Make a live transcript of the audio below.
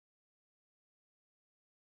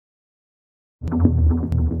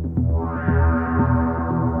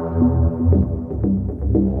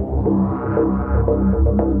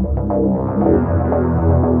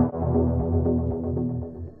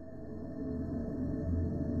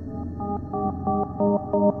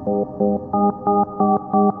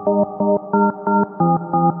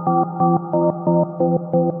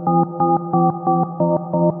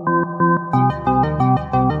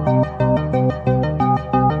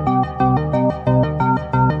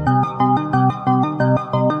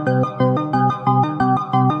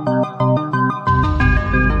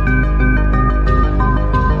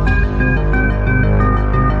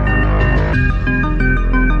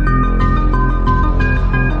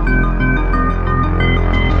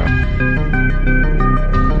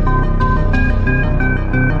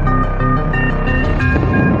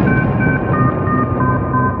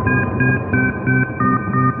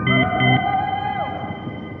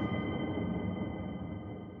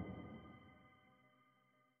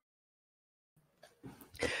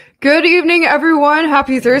Good evening, everyone.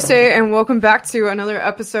 Happy Thursday, and welcome back to another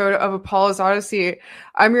episode of Apollas Odyssey.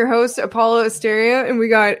 I'm your host, Apolla Asteria, and we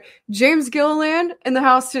got James Gilliland in the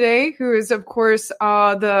house today, who is, of course,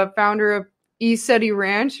 the founder of ECETI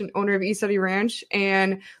Ranch and owner of ECETI Ranch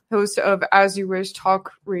and host of As You Wish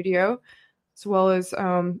Talk Radio, as well as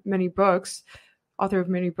many books, author of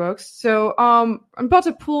many books. So I'm about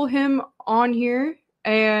to pull him on here.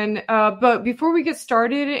 And but before we get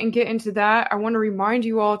started and get into that, I want to remind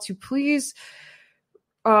you all to please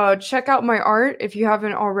check out my art if you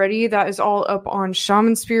haven't already. That is all up on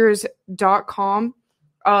shamanspears.com.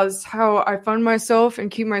 Is how I fund myself and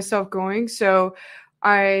keep myself going. So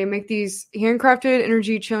I make these handcrafted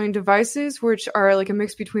energy channeling devices, which are like a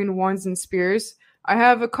mix between wands and spears. I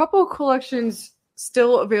have a couple collections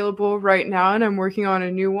still available right now, and I'm working on a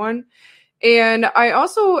new one. And I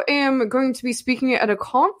also am going to be speaking at a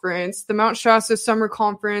conference, the Mount Shasta Summer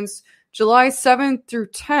Conference, July 7th through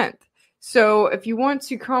 10th. So if you want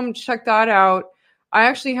to come check that out, I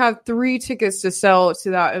actually have 3 tickets to sell to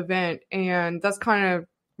that event. And that's kind of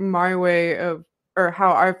my way of, or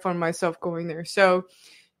how I fund myself going there. So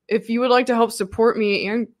if you would like to help support me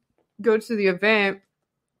and go to the event,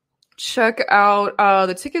 check out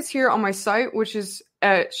the tickets here on my site, which is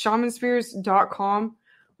at shamanspears.com.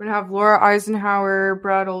 We're going to have Laura Eisenhower,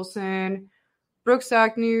 Brad Olson, Brooks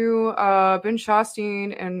Agnew, Ben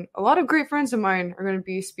Shosteen, and a lot of great friends of mine are going to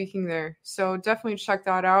be speaking there. So definitely check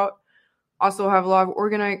that out. Also have a lot of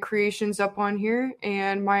Organite creations up on here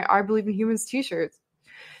and my I Believe in Humans t-shirts.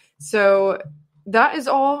 So that is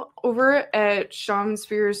all over at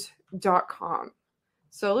shamanspears.com.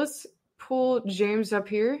 So let's pull James up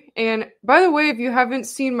here. And by the way, if you haven't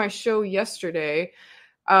seen my show yesterday,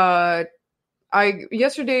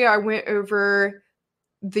 Yesterday I went over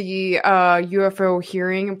the UFO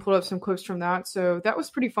hearing and pulled up some clips from that. So that was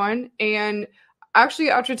pretty fun. And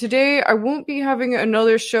actually after today, I won't be having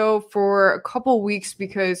another show for a couple weeks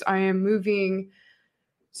because I am moving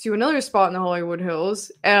to another spot in the Hollywood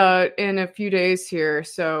Hills in a few days here.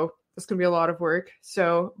 So it's going to be a lot of work.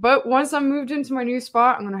 So, but once I'm moved into my new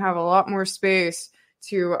spot, I'm going to have a lot more space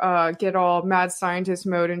to get all mad scientist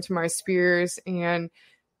mode into my spears and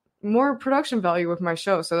more production value with my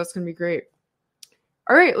show, so that's gonna be great.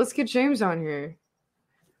 All right, let's get James on here.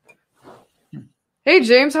 Hey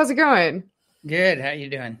James, how's it going? Good. How you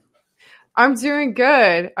doing? I'm doing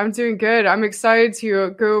good. I'm excited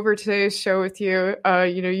to go over today's show with you.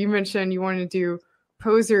 You mentioned you wanted to do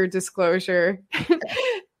poser disclosure.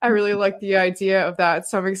 I really like the idea of that,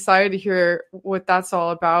 so I'm excited to hear what that's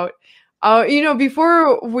all about.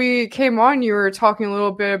 Before we came on, you were talking a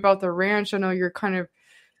little bit about the ranch. I know you're kind of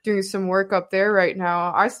doing some work up there right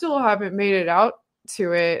now. I still haven't made it out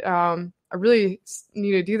to it. I really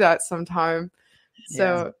need to do that sometime.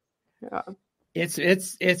 So, yeah.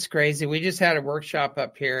 It's crazy. We just had a workshop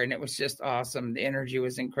up here and it was just awesome. The energy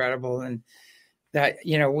was incredible. And that,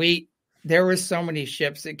 there was so many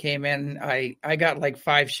ships that came in. I got like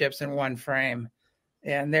 5 ships in one frame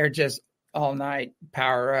and they're just all night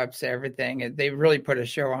power ups, everything. They really put a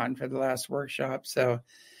show on for the last workshop. So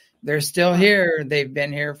they're still here. They've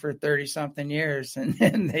been here for 30-something years,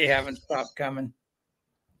 and they haven't stopped coming.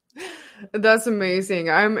 That's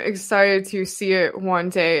amazing. I'm excited to see it one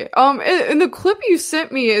day. And the clip you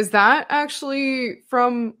sent me, is that actually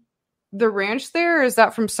from the ranch there, or is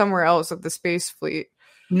that from somewhere else of the space fleet?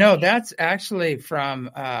 No, that's actually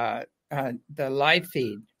from the live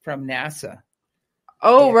feed from NASA.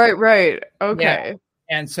 Oh, yeah. Right. Okay. Yeah.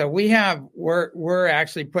 And so we're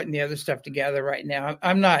actually putting the other stuff together right now.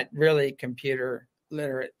 I'm not really computer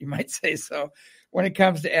literate, you might say so, when it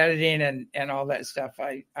comes to editing and all that stuff,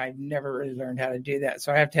 I've never really learned how to do that.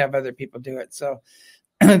 So I have to have other people do it. So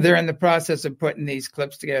they're in the process of putting these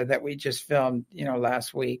clips together that we just filmed,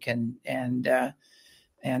 last week, and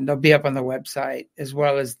they'll be up on the website, as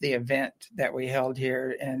well as the event that we held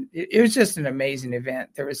here. And it was just an amazing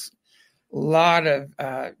event. There was a lot of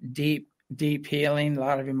deep healing, a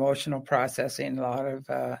lot of emotional processing, a lot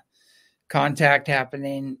of contact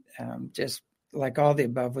happening, just like all the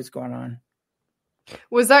above was going on.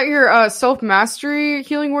 Was that your self-mastery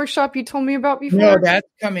healing workshop you told me about before? No, that's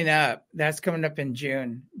coming up. That's coming up in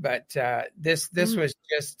June. But this was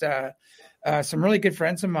just some really good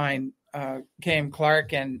friends of mine came,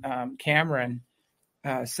 Clark and Cameron,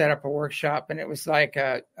 set up a workshop, and it was like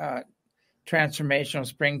a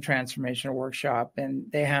spring transformational workshop. And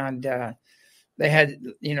they had the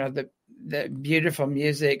beautiful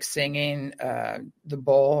music, singing, the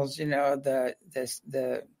bowls,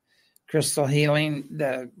 the crystal healing,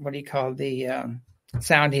 the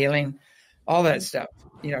sound healing, all that stuff,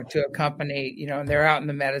 to accompany, and they're out in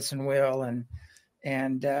the medicine wheel and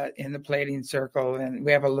in the plating circle. And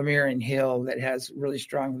we have a Lemurian hill that has really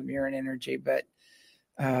strong Lemurian energy, but,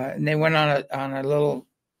 and they went on a little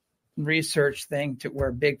research thing to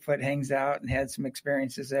where Bigfoot hangs out and had some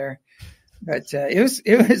experiences there. But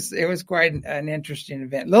it was quite an interesting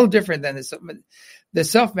event, a little different than the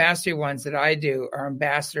self-mastery ones that I do are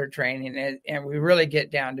ambassador training, and we really get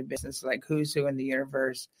down to business, like who's who in the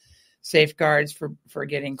universe, safeguards for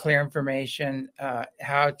getting clear information,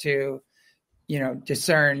 how to,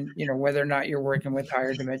 discern, whether or not you're working with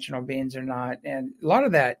higher dimensional beings or not. And a lot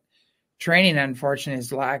of that training, unfortunately,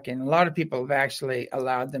 is lacking. A lot of people have actually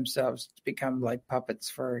allowed themselves to become like puppets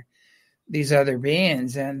for these other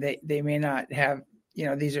beings, and they may not have,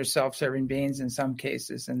 these are self-serving beings in some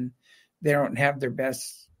cases, and they don't have their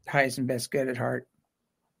highest and best good at heart.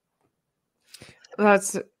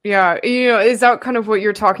 Is that kind of what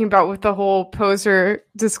you're talking about with the whole poser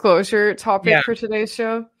disclosure topic for today's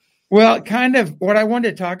show? Well, kind of what I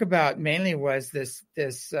wanted to talk about mainly was this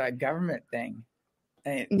government thing.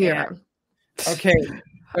 Okay. So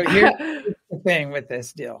here's the thing with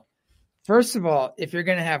this deal. First of all, if you're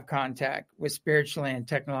going to have contact with spiritually and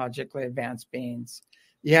technologically advanced beings,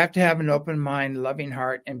 you have to have an open mind, loving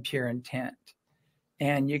heart, and pure intent.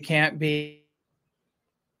 And you can't be...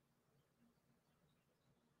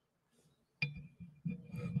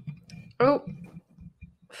 Oh,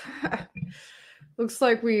 looks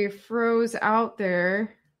like we froze out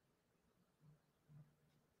there.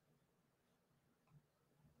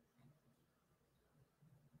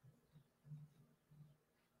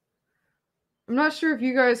 I'm not sure if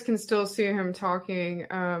you guys can still see him talking.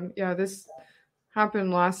 This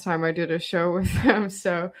happened last time I did a show with him,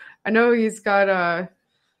 so I know he's got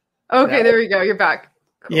Okay, there we go. You're back.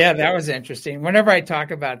 Cool. Yeah, that was interesting. Whenever I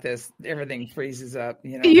talk about this, everything freezes up.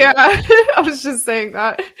 Yeah, I was just saying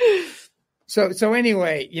that. So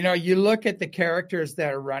anyway, you look at the characters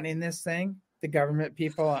that are running this thing, the government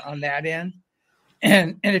people on that end,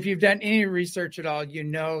 and if you've done any research at all,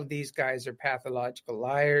 these guys are pathological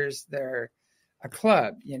liars. They're a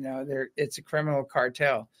club, it's a criminal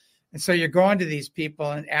cartel. And so you're going to these people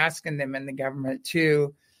and asking them in the government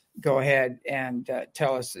to go ahead and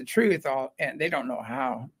tell us the truth, and they don't know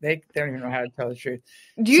how. They don't even know how to tell the truth.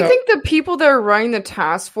 Do you think the people that are running the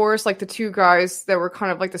task force, like the two guys that were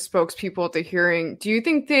kind of like the spokespeople at the hearing, do you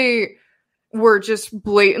think they were just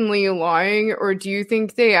blatantly lying, or do you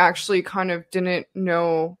think they actually kind of didn't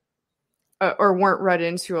know or weren't read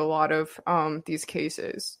into a lot of these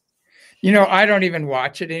cases? I don't even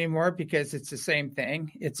watch it anymore because it's the same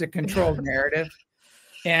thing. It's a controlled narrative,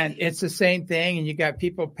 and it's the same thing. And you got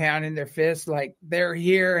people pounding their fists like they're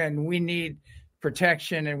here and we need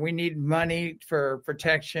protection and we need money for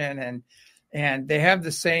protection. And they have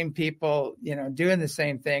the same people, doing the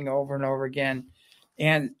same thing over and over again.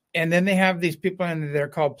 And then they have these people in there, they're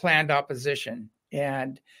called planned opposition,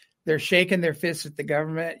 and they're shaking their fists at the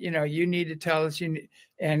government. You need to tell us,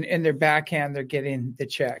 and in their backhand, they're getting the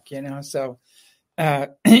check, So,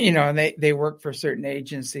 they work for certain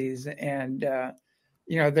agencies, and,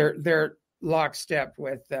 they're lockstep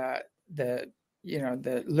with the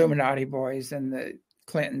Illuminati boys and the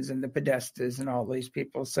Clintons and the Podestas and all these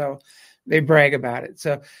people. So they brag about it.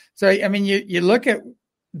 So I mean, you look at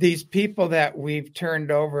these people that we've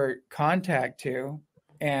turned over contact to,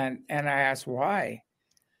 and I ask why.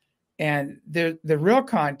 And the real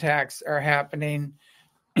contacts are happening,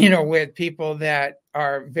 with people that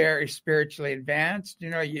are very spiritually advanced.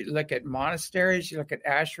 You look at monasteries, you look at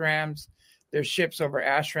ashrams. There's ships over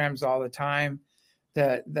ashrams all the time.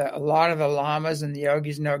 A lot of the lamas and the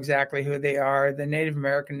yogis know exactly who they are. The Native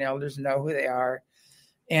American elders know who they are.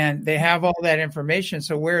 and they have all that information.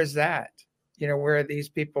 So where is that? Where are these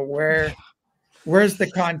people? Where's the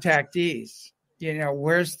contactees?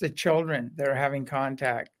 Where's the children that are having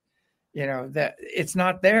contact? That it's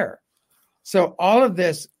not there. So all of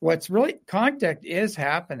this, what's really contact is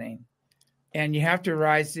happening, and you have to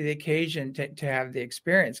rise to the occasion to have the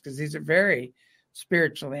experience, because these are very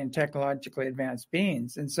spiritually and technologically advanced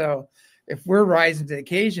beings. And so if we're rising to the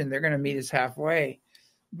occasion, they're going to meet us halfway.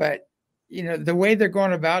 But, the way they're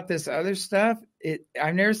going about this other stuff,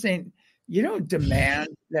 I've never seen, you don't demand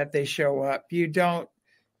that they show up. You don't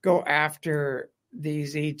go after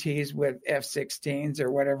these ETs with F-16s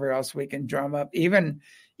or whatever else we can drum up. Even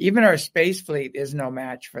our space fleet is no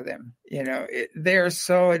match for them. They're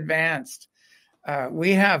so advanced.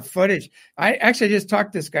 We have footage. I actually just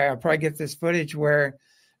talked to this guy. I'll probably get this footage where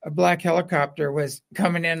a black helicopter was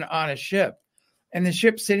coming in on a ship, and the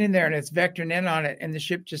ship's sitting there and it's vectoring in on it, and the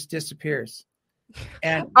ship just disappears.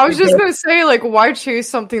 And I was just going to say, like, why chase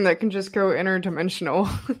something that can just go interdimensional?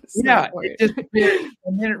 Yeah, it disappears,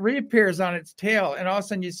 and then it reappears on its tail, and all of a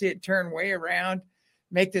sudden you see it turn way around,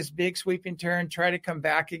 make this big sweeping turn, try to come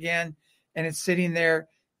back again, and it's sitting there,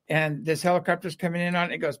 and this helicopter's coming in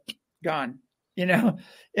on it, it goes, gone, and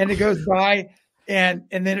it goes by, and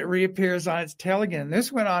then it reappears on its tail again.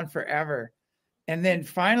 This went on forever, and then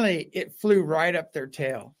finally it flew right up their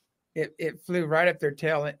tail. It flew right up their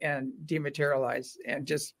tail and dematerialized, and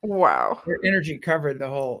just wow, their energy covered the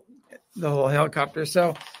whole helicopter.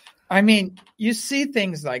 So, I mean, you see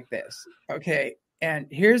things like this, okay? And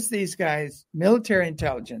here's these guys, military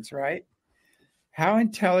intelligence, right? How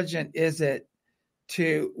intelligent is it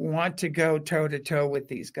to want to go toe to toe with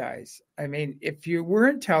these guys? I mean, if you were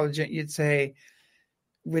intelligent, you'd say,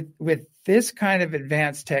 with this kind of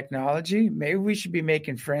advanced technology, maybe we should be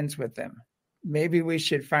making friends with them. Maybe we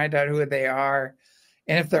should find out who they are.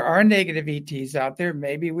 And if there are negative ETs out there,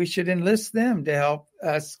 maybe we should enlist them to help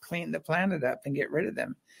us clean the planet up and get rid of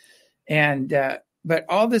them. And, but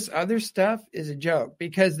all this other stuff is a joke,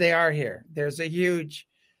 because they are here. There's a huge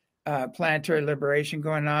planetary liberation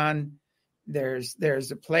going on. There's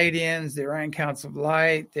the Pleiadians, the Orion Council of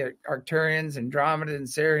Light, the Arcturians, Andromeda, and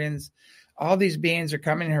Sirians. All these beings are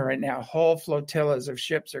coming here right now. Whole flotillas of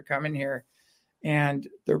ships are coming here, and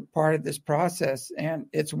they're part of this process, and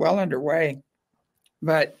it's well underway.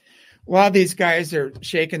 But while these guys are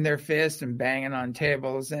shaking their fists and banging on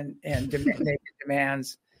tables and making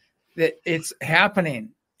demands, that it's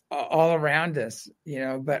happening all around us,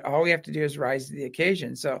 but all we have to do is rise to the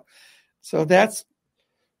occasion. So that's,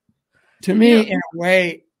 to me, in a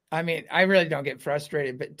way, I mean, I really don't get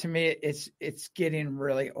frustrated, but to me, it's getting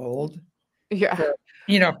really old. Yeah.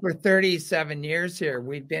 For 37 years here,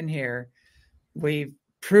 we've been here. We've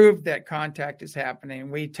proved that contact is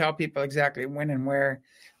happening. We tell people exactly when and where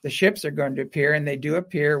the ships are going to appear, and they do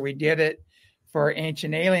appear. We did it for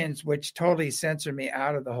Ancient Aliens, which totally censored me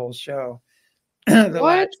out of the whole show.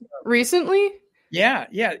 What? Recently? Yeah.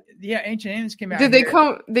 Ancient Aliens came out. Did they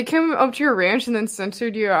come? They came up to your ranch and then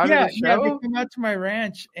censored you out of the show? Yeah, they came out to my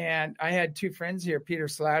ranch, and I had two friends here, Peter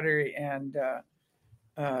Slattery and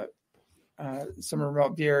some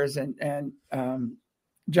remote viewers, and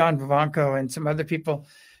John Vivanco and some other people.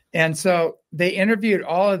 And so they interviewed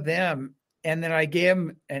all of them. And then I gave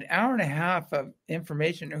them an hour and a half of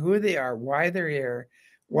information, who they are, why they're here,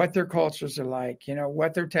 what their cultures are like,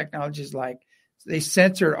 what their technology is like. They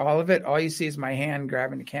censored all of it. All you see is my hand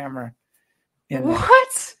grabbing the camera.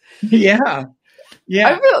 What? Yeah.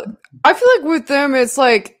 I feel like with them, it's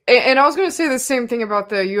like, and I was going to say the same thing about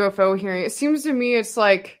the UFO hearing. It seems to me it's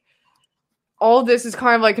like, all this is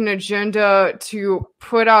kind of like an agenda to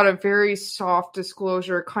put out a very soft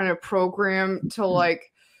disclosure kind of program to,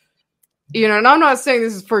 like, and I'm not saying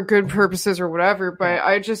this is for good purposes or whatever, but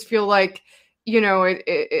I just feel like,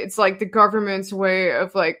 it's like the government's way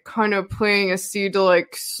of, like, kind of playing a seed to,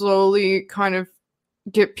 like, slowly kind of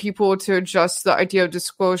get people to adjust the idea of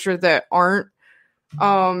disclosure that aren't,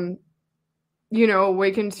 awakened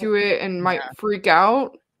to it and might freak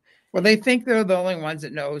out. Well, they think they're the only ones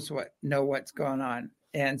that know what's going on.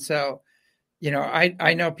 And so,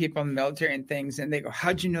 I know people in the military and things, and they go,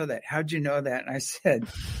 how'd you know that? How'd you know that? And I said,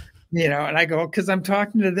 and I go, because I'm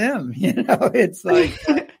talking to them, it's like,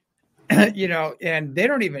 and they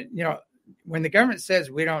don't even, when the government says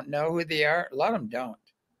we don't know who they are, a lot of them don't.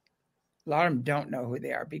 A lot of them don't know who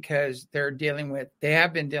they are, because they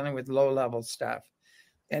have been dealing with low level stuff,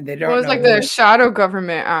 and they don't know. Well, it's like the shadow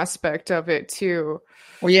government aspect of it too.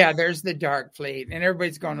 Well, yeah, there's the dark fleet, and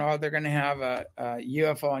everybody's going, oh, they're going to have a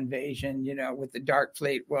UFO invasion, with the dark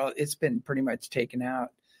fleet. Well, it's been pretty much taken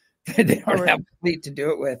out. They don't have a fleet to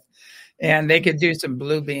do it with. And they could do some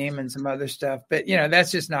blue beam and some other stuff, but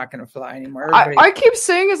that's just not going to fly anymore. I keep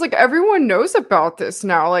saying is like everyone knows about this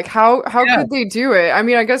now. Like how could they do it? I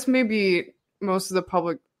mean, I guess maybe most of the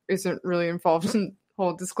public isn't really involved in the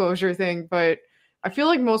whole disclosure thing, but I feel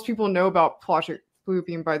like most people know about Project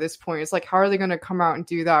Bluebeam by this point. It's like, how are they going to come out and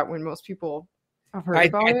do that when most people have heard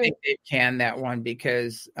about it? I think they can, that one,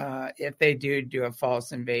 because if they do a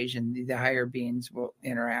false invasion, the higher beings will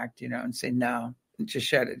interact, and say no, and just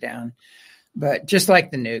shut it down. But just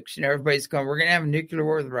like the nukes, everybody's going, we're going to have a nuclear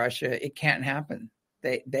war with Russia. It can't happen.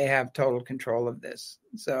 They have total control of this.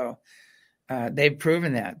 So they've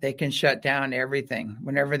proven that they can shut down everything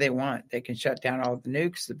whenever they want. They can shut down all the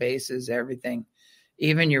nukes, the bases, everything.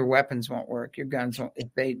 Even your weapons won't work. Your guns won't. If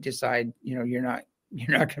they decide, you're not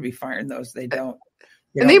going to be firing those. They don't.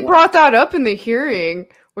 They brought that up in the hearing,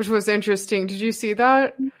 which was interesting. Did you see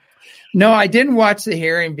that? No, I didn't watch the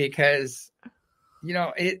hearing because,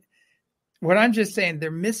 what I'm just saying, they're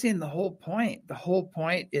missing the whole point. The whole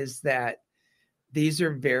point is that these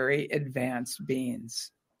are very advanced beings,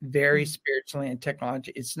 very spiritually and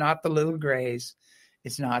technologically. It's not the little grays.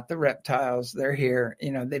 It's not the reptiles. They're here.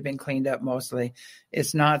 They've been cleaned up mostly.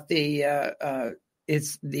 It's not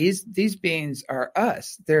it's these beings are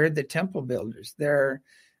us. They're the temple builders. They're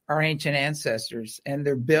our ancient ancestors, and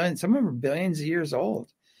they're some of them are billions of years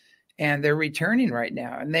old, and they're returning right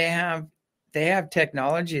now. And they have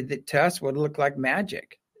technology that to us would look like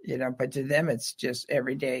magic, but to them it's just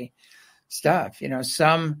everyday stuff.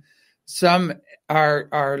 Some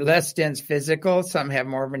are less dense physical. Some have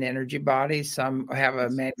more of an energy body. Some have a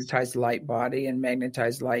magnetized light body and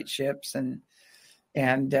magnetized light ships. And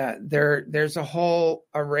there's a whole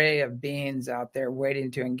array of beings out there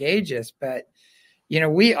waiting to engage us. But,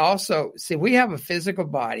 we also we have a physical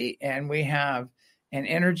body, and we have an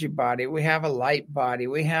energy body. We have a light body.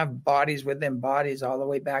 We have bodies within bodies all the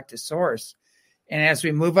way back to source. And as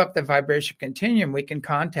we move up the vibration continuum, we can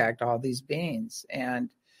contact all these beings and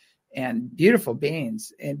beautiful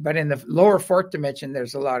beings. But in the lower fourth dimension,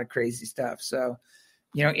 there's a lot of crazy stuff. So,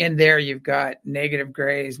 in there, you've got negative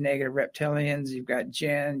grays, negative reptilians, you've got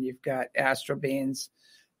jinn, you've got astral beings,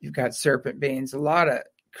 you've got serpent beings. A lot of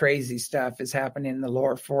crazy stuff is happening in the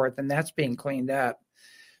lower fourth, and that's being cleaned up.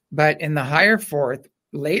 But in the higher fourth,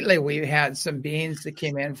 lately we've had some beings that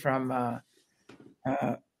came in from,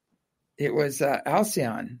 it was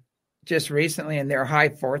Alcyon just recently in their high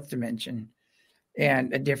fourth dimension,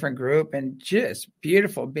 and a different group, and just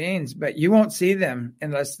beautiful beings, but you won't see them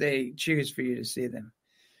unless they choose for you to see them.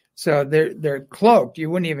 So they're cloaked. You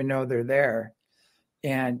wouldn't even know they're there.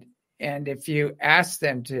 And if you ask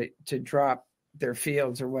them to drop their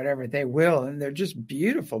fields or whatever, they will. And they're just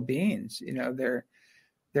beautiful beings. They're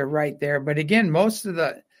right there. But again,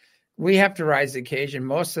 we have to rise the occasion.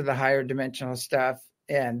 Most of the higher dimensional stuff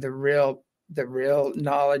and the real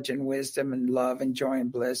knowledge and wisdom and love and joy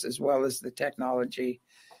and bliss, as well as the technology,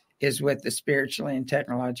 is with the spiritually and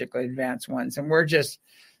technologically advanced ones. And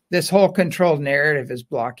this whole controlled narrative is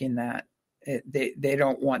blocking that. They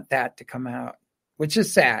don't want that to come out, which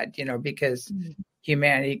is sad, because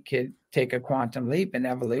humanity could take a quantum leap in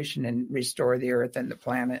evolution and restore the earth and the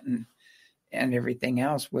planet and everything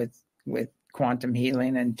else with quantum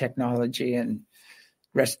healing and technology and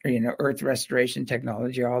earth restoration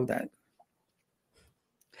technology, all that.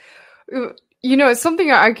 It's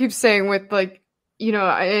something I keep saying with and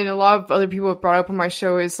a lot of other people have brought up on my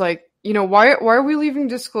show is like, why are we leaving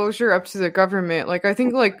disclosure up to the government? Like, I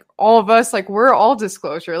think like all of us, like we're all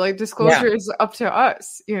disclosure, like disclosure is up to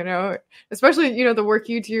us, especially, the work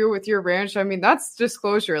you do with your ranch. I mean, that's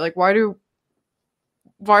disclosure. Like, why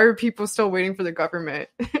are people still waiting for the government?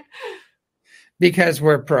 Because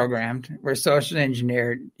we're programmed, we're social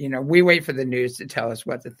engineered. We wait for the news to tell us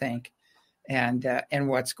what to think and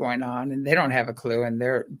what's going on, and they don't have a clue, and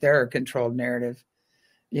they're a controlled narrative.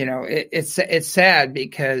 It's sad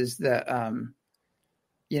because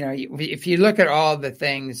if you look at all the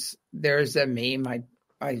things, there's a meme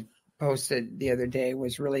I posted the other day,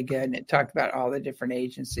 was really good, and it talked about all the different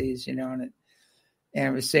agencies, and it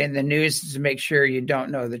was saying the news is to make sure you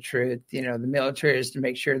don't know the truth. The military is to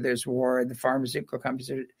make sure there's war. The pharmaceutical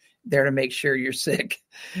companies are there to make sure you're sick,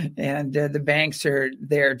 and the banks are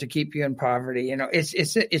there to keep you in poverty.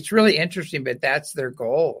 It's really interesting, but that's their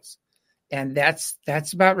goals. And that's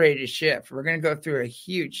about ready to shift. We're going to go through a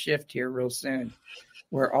huge shift here real soon,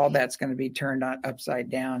 where all that's going to be turned on upside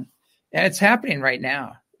down. And it's happening right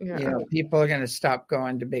now. Yeah. People are going to stop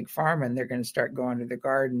going to big pharma, and they're going to start going to the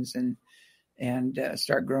gardens and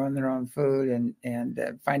start growing their own food and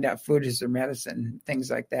find out food is their medicine, things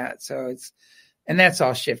like that. So that's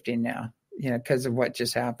all shifting now, because of what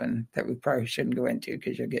just happened that we probably shouldn't go into,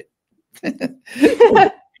 because you'll get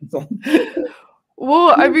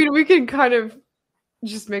Well, I mean, we can kind of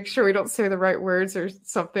just make sure we don't say the right words or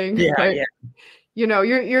something. Yeah, but, yeah. You know,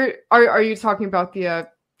 are you talking about the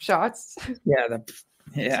shots? Yeah,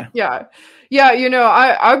 yeah. You know,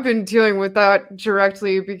 I've been dealing with that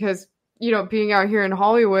directly because, you know, being out here in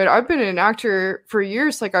Hollywood, I've been an actor for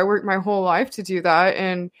years. Like I worked my whole life to do that,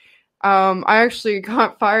 and I actually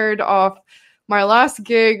got fired off. My last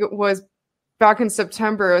gig was back in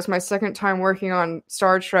September. It was my second time working on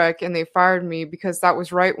Star Trek, and they fired me because that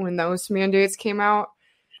was right when those mandates came out.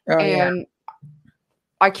 Oh, and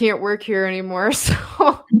I can't work here anymore. So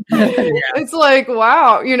yeah. It's like,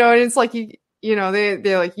 wow, you know, and it's like, you know,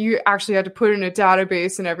 they like, you actually had to put in a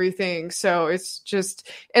database and everything. So it's just,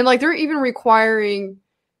 and like, they're even requiring,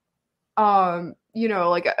 you know,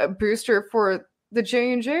 like a booster for the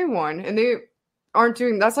J&J one, and they aren't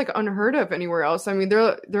doing, that's like unheard of anywhere else. I mean,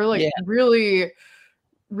 they're like really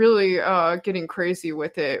getting crazy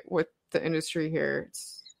with it, with the industry here.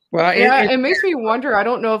 Well, it makes me wonder. I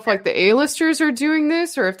don't know if like the A-listers are doing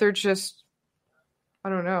this or if they're just, I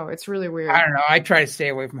don't know. It's really weird. I don't know. I try to stay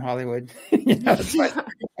away from Hollywood. You know,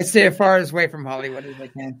 I stay as far away from Hollywood as I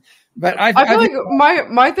can. But I feel like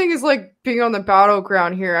my thing is like being on the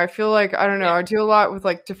battleground here. I feel like, I don't know, I do a lot with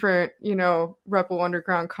like different, you know, rebel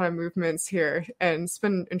underground kind of movements here, and it's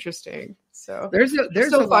been interesting. So there's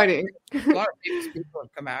still fighting. A lot of people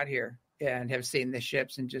have come out here and have seen the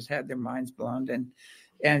ships and just had their minds blown,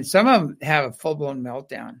 and some of them have a full blown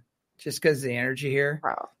meltdown just because of the energy here.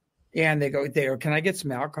 Wow. And they go, can I get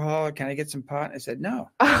some alcohol? Can I get some pot? I said, no,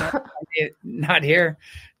 not here.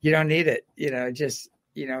 You don't need it. You know, just,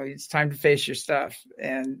 you know, it's time to face your stuff.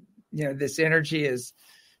 And, you know, this energy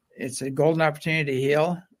it's a golden opportunity to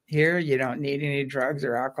heal here. You don't need any drugs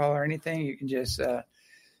or alcohol or anything. You can just, and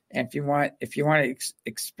if you want to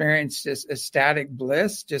experience just ecstatic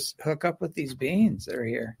bliss, just hook up with these beings that are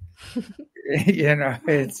here. You know,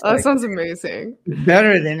 that sounds amazing.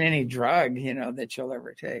 Better than any drug, you know, that you'll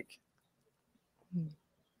ever take.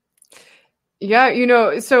 Yeah, you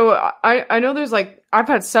know, so I know there's like, I've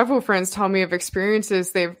had several friends tell me of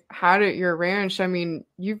experiences they've had at your ranch. I mean,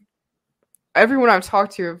 everyone I've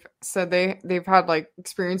talked to have said they've had like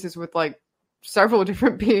experiences with like several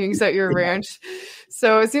different beings at your ranch.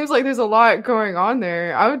 So it seems like there's a lot going on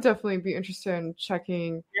there. I would definitely be interested in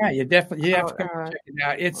checking. Yeah, you have to come check it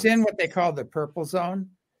out. It's in what they call the purple zone.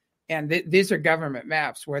 And these are government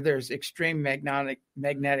maps where there's extreme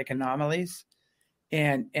magnetic anomalies.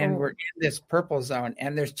 And we're in this purple zone,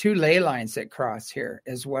 and there's 2 ley lines that cross here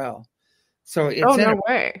as well. So it's no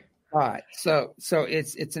way. Spot. So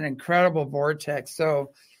it's an incredible vortex.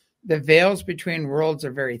 So the veils between worlds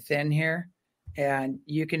are very thin here, and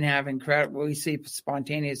you can have incredible. We see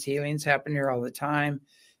spontaneous healings happen here all the time.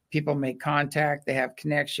 People make contact. They have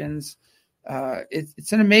connections.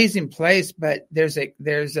 It's an amazing place, but it's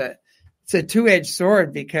a two-edged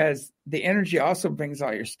sword because the energy also brings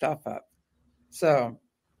all your stuff up. So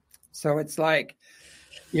it's like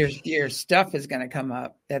your stuff is going to come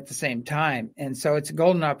up at the same time. And so it's a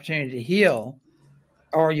golden opportunity to heal,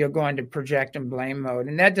 or you'll go into project and blame mode.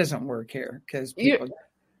 And that doesn't work here because people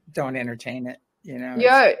don't entertain it, you know?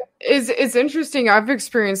 Yeah. It's interesting. I've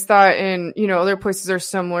experienced that in, you know, other places are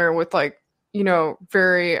similar with like, you know,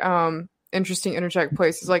 very interesting energetic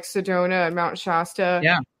places like Sedona and Mount Shasta.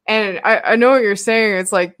 Yeah. And I know what you're saying.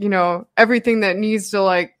 It's like, you know, everything that needs to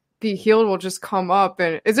like be healed will just come up,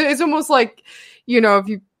 and it's almost like, you know, if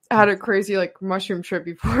you had a crazy like mushroom trip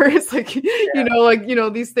before, it's like, you know, like, you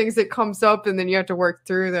know, these things that comes up and then you have to work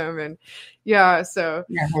through them. And so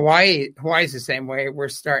Hawaii's the same way. We're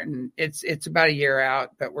starting, it's about a year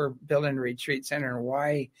out, but we're building a retreat center in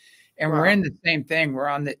Hawaii, and we're in the same thing.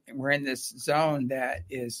 We're in this zone that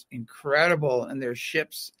is incredible, and there's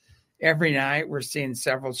ships every night. We're seeing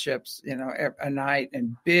several ships, you know, a night,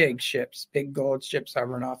 and big ships, big gold ships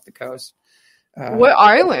hovering off the coast. What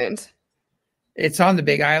island? It's on the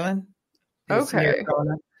Big Island. Okay.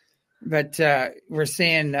 But we're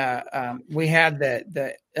seeing, we had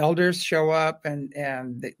the elders show up, and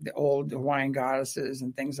the old Hawaiian goddesses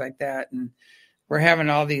and things like that. And we're having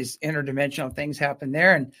all these interdimensional things happen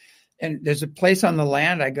there. And there's a place on the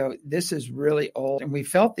land, I go, this is really old. And we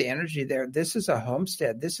felt the energy there. This is a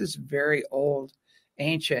homestead. This is very old,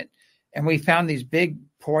 ancient. And we found these big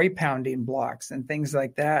poi pounding blocks and things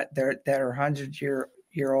like that that are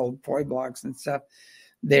 100-year-old poi blocks and stuff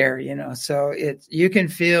there, you know. So you can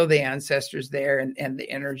feel the ancestors there and the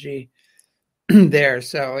energy there.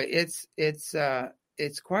 So it's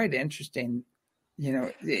quite interesting. You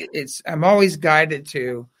know, I'm always guided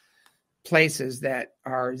to places that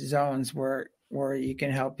are zones where you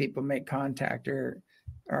can help people make contact or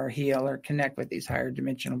or heal or connect with these higher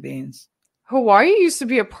dimensional beings. Hawaii used to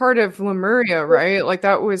be a part of Lemuria, right? Like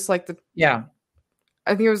that was like Yeah.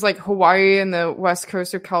 I think it was like Hawaii and the west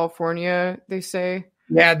coast of California, they say.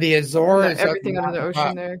 Yeah, the Azores Everything under the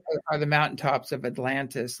ocean there are the mountaintops of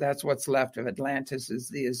Atlantis. That's what's left of Atlantis is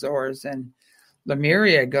the Azores. And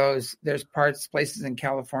Lemuria there's places in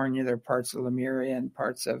California, there are parts of Lemuria and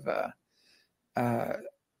parts of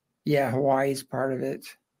Hawaii's part of it.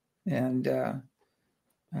 And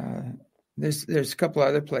there's a couple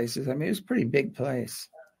other places. I mean, it's a pretty big place.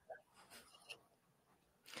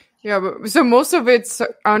 Yeah, but so most of it's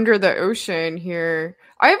under the ocean here.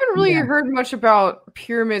 I haven't really heard much about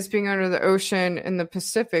pyramids being under the ocean in the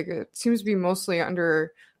Pacific. It seems to be mostly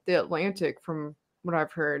under the Atlantic from what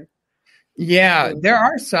I've heard. Yeah, there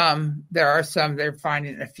are some. They're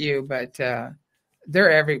finding a few, but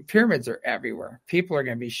pyramids are everywhere. People are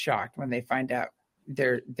going to be shocked when they find out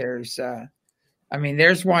there's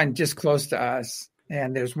one just close to us,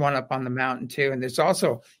 and there's one up on the mountain too, and there's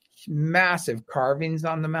also massive carvings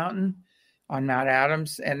on the mountain on Mount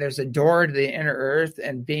Adams, and there's a door to the inner earth,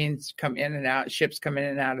 and beings come in and out, ships come in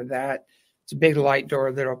and out of that. It's a big light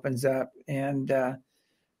door that opens up, and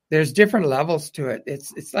there's different levels to it.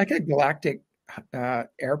 It's like a galactic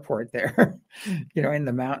airport there, in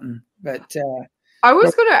the mountain. But I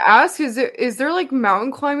was going to ask, is there like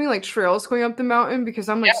mountain climbing, like trails going up the mountain? Because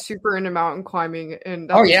I'm like super into mountain climbing, and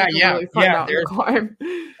that's a really fun mountain to climb.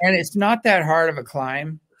 And it's not that hard of a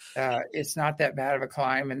climb. It's not that bad of a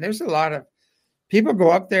climb, and there's a lot of people go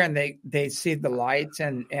up there and they see the lights,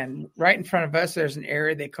 and right in front of us there's an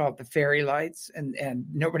area they call it the fairy lights, and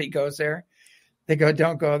nobody goes there. They go,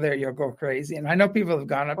 don't go there, you'll go crazy. And I know people have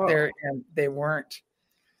gone up there and they weren't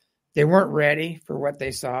ready for what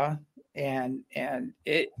they saw, and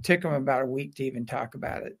it took them about a week to even talk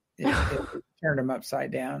about it. It turned them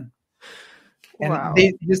upside down. And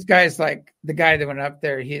this guy's like, the guy that went up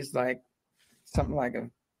there, he's like something like a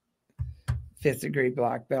 5th degree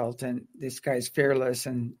black belt, and this guy's fearless,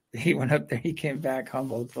 and he went up there, he came back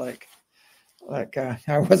humbled, like I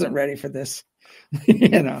wasn't ready for this.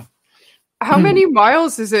 How many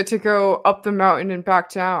miles is it to go up the mountain and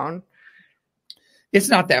back down? It's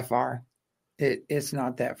not that far. It's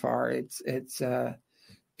not that far. It's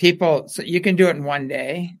people, so you can do it in one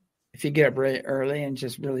day. If you get up really early and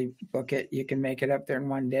just really book it, you can make it up there in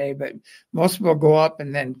one day. But most people go up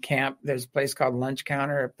and then camp. There's a place called Lunch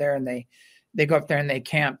Counter up there, and they go up there and they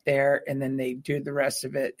camp there, and then they do the rest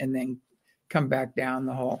of it and then come back down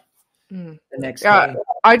the next day.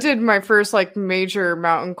 I did my first like major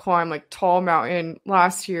mountain climb, like tall mountain,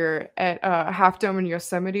 last year at Half Dome in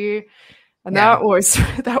Yosemite, and that was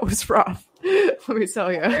rough. Let me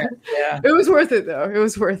tell you, it was worth it though. It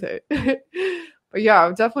was worth it. But yeah, I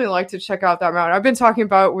would definitely like to check out that mountain. I've been talking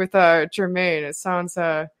about it with Jermaine. It sounds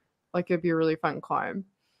like it'd be a really fun climb.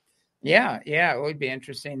 Yeah, it would be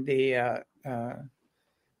interesting.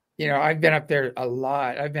 I've been up there a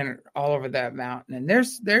lot. I've been all over that mountain, and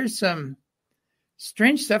there's some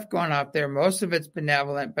strange stuff going on up there. Most of it's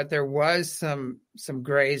benevolent, but there was some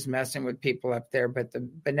grays messing with people up there, but the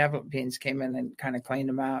benevolent beings came in and kind of cleaned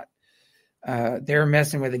them out. They were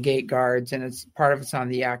messing with the gate guards, and part of it's on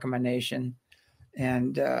the Yakima Nation.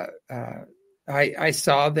 And I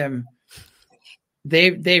saw them.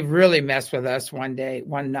 They really messed with us one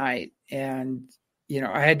night, and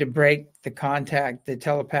I had to break the contact, the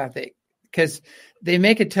telepathic, because they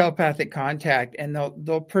make a telepathic contact, and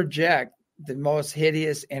they'll project the most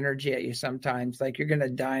hideous energy at you sometimes, like you're going to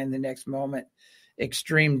die in the next moment,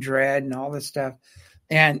 extreme dread and all this stuff.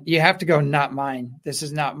 And you have to go, not mine. This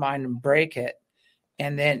is not mine, and break it.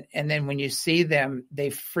 And then when you see them, they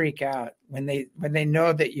freak out when they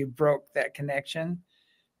know that you broke that connection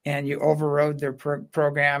and you overrode their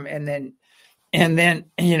program. And then,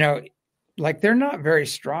 like, they're not very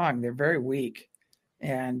strong. They're very weak,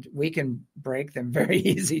 and we can break them very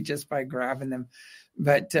easy just by grabbing them.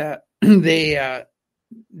 But their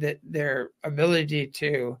ability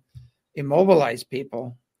to immobilize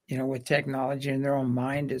people, with technology in their own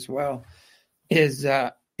mind as well, is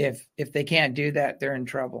if they can't do that, they're in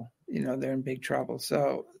trouble. They're in big trouble.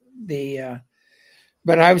 So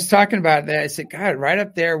but I was talking about that. I said, God, right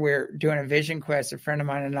up there, we're doing a vision quest, a friend of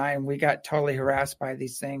mine and I, and we got totally harassed by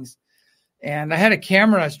these things. And I had a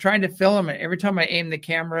camera. I was trying to film it. Every time I aimed the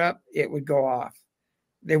camera up, it would go off.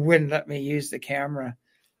 They wouldn't let me use the camera,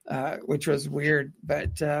 which was weird.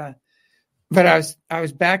 But I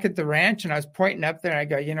was back at the ranch, and I was pointing up there, and I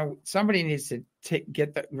go, somebody needs to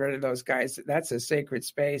get rid of those guys. That's a sacred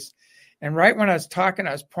space. And right when I was talking,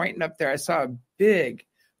 I was pointing up there. I saw a big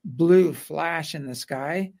blue flash in the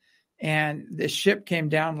sky, and the ship came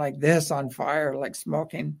down like this on fire, like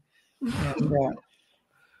smoking.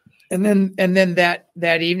 And then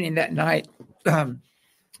that evening, that night,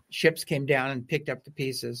 ships came down and picked up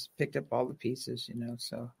all the pieces,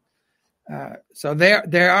 So they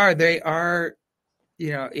are,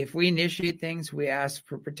 if we initiate things, we ask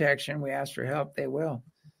for protection, we ask for help, they will,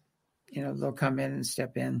 they'll come in and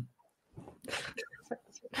step in.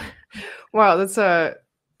 Wow,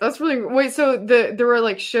 that's really, wait, so there were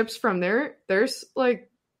like ships from there's like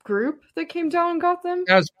group that came down and got them?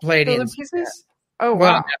 That was Palladians. Pieces? Oh,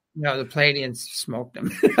 well, wow. No, the Palladians smoked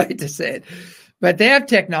them. I hate to say it, but they have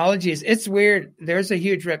technologies. It's weird. There's a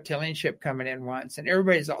huge reptilian ship coming in once, and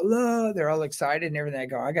everybody's all, oh, they're all excited and everything. I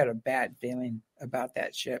go, I got a bad feeling about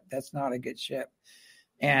that ship. That's not a good ship.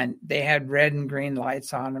 And they had red and green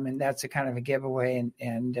lights on them, and that's a kind of a giveaway.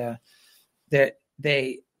 And that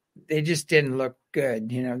they just didn't look good.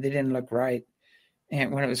 They didn't look right.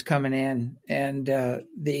 And when it was coming in, and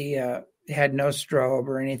they had no strobe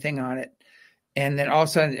or anything on it. And then all of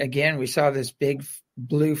a sudden, again, we saw this big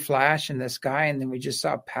blue flash in the sky, and then we just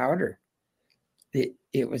saw powder.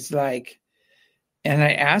 It was like, and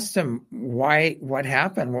I asked them what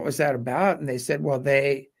happened? What was that about? And they said, well,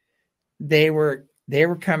 they were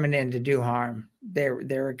coming in to do harm. They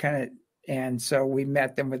were kind of, and so we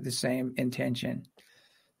met them with the same intention.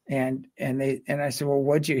 And I said, well,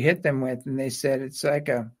 what'd you hit them with? And they said, it's like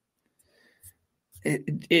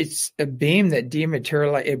it's a beam that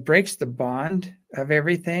dematerializes. It breaks the bond of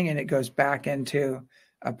everything, and it goes back into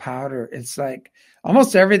a powder. It's like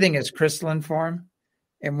almost everything is crystalline form,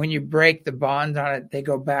 and when you break the bond on it, they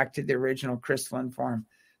go back to the original crystalline form.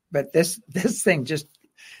 But this thing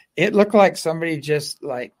it looked like somebody just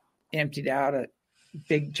like emptied out a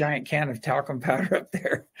big giant can of talcum powder up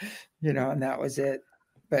there, and that was it.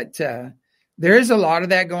 But there is a lot of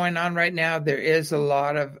that going on right now. There is a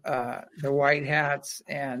lot of the white hats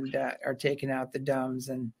and are taking out the dumbs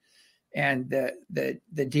and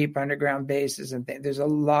the deep underground bases and things. There's a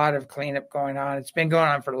lot of cleanup going on. It's been going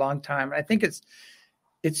on for a long time. I think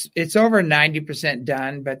it's over 90%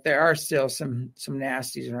 done, but there are still some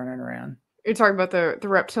nasties running around. You're talking about the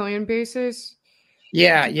reptilian bases?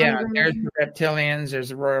 Yeah. There's the reptilians, there's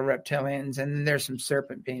the royal reptilians, and then there's some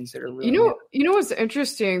serpent beings that are really You know what's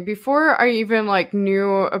interesting? Before I even like knew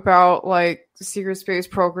about like the secret space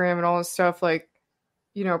program and all this stuff, like,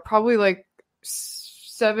 probably like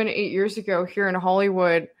 7-8 years ago here in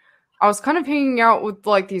Hollywood, I was kind of hanging out with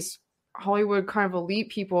like these Hollywood kind of elite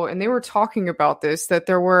people, and they were talking about this, that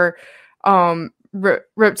there were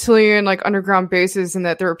reptilian like underground bases, and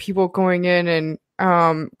that there were people going in and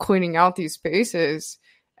cleaning out these spaces.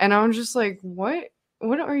 And I'm just like, what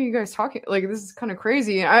are you guys talking? Like, this is kind of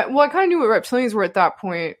crazy. And I kind of knew what reptilians were at that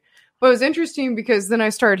point, but it was interesting because then I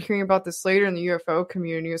started hearing about this later in the UFO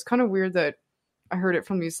community. It was kind of weird that I heard it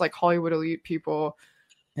from these like Hollywood elite people.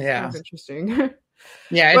 Yeah. Kind of interesting.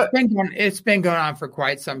 Yeah. It's been going on for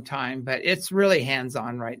quite some time, but it's really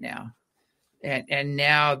hands-on right now. And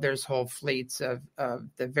now there's whole fleets of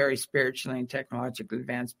the very spiritually and technologically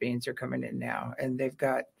advanced beings are coming in now, and they've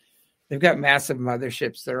got massive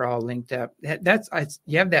motherships that are all linked up.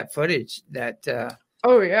 You have that footage that.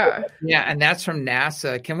 Oh yeah. Yeah, and that's from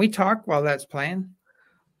NASA. Can we talk while that's playing?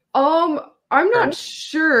 I'm not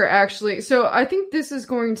sure actually. So I think this is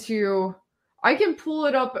going to. I can pull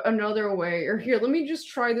it up another way, or here. Let me just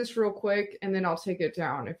try this real quick, and then I'll take it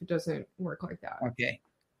down if it doesn't work like that.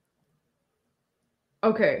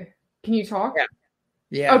 Okay. Can you talk?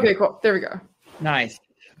 Yeah. Okay, cool. There we go. Nice.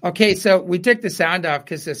 Okay, so we took the sound off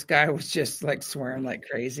because this guy was just like swearing like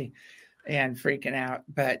crazy and freaking out.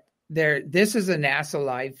 But this is a NASA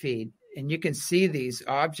live feed, and you can see these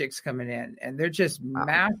objects coming in, and they're just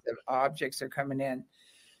massive objects are coming in.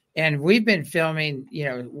 And we've been filming,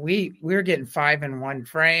 we were getting 5 in one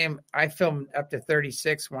frame. I filmed up to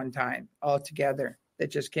 36 one time all together that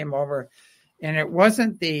just came over. And it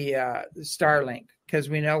wasn't the Starlink, because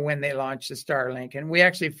we know when they launched the Starlink. And we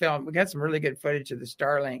actually we got some really good footage of the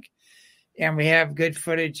Starlink. And we have good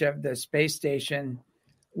footage of the space station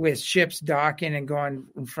with ships docking and going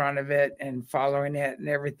in front of it and following it and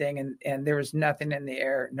everything. And there was nothing in the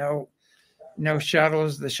air, no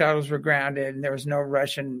shuttles. The shuttles were grounded, and there was no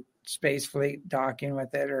Russian space fleet docking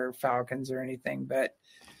with it or Falcons or anything. But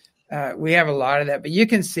we have a lot of that. But you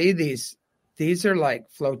can see these are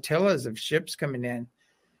like flotillas of ships coming in,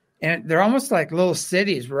 and they're almost like little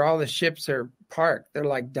cities where all the ships are parked. They're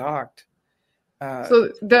like docked.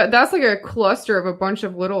 So that's like a cluster of a bunch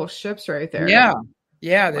of little ships right there.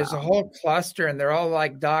 Yeah. There's a whole cluster, and they're all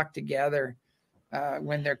like docked together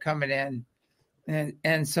when they're coming in.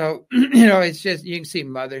 And so, it's just, you can see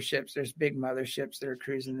motherships. There's big motherships that are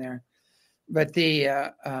cruising there. But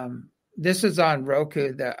this is on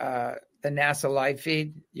Roku, the NASA live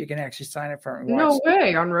feed. You can actually sign up for it and watch. No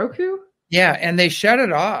way, on Roku? Yeah, and they shut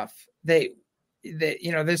it off. They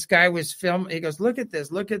this guy was filming. He goes, look at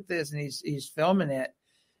this, and he's filming it.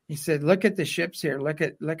 He said, look at the ships here.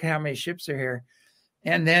 Look how many ships are here.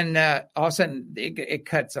 And then all of a sudden it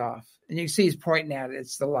cuts off, and you can see he's pointing at it.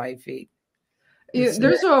 It's the live feed.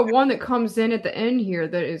 There's a one that comes in at the end here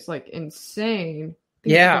that is like insane.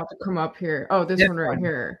 Yeah, about to come up here. Oh, this one right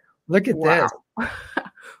here. Look at this.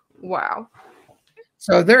 Wow.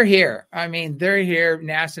 So they're here. I mean, they're here.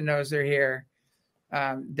 NASA knows they're here.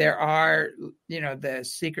 There are, the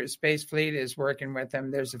secret space fleet is working with them.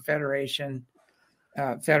 There's a Federation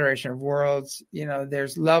of Worlds.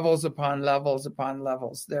 There's levels upon levels upon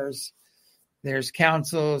levels. There's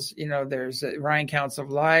councils. There's the Orion Council of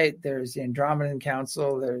Light. There's the Andromedan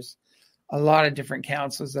Council. There's a lot of different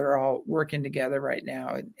councils that are all working together right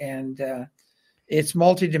now, and it's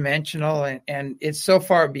multidimensional, and it's so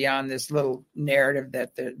far beyond this little narrative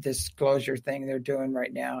that the disclosure thing they're doing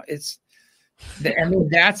right now. That's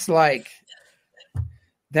like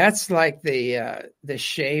the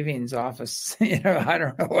shavings office. I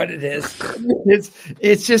don't know what it is.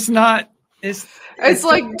 It's just not. It's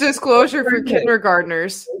like disclosure for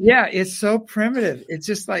kindergartners. Yeah, it's so primitive. It's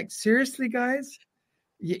just like, seriously, guys.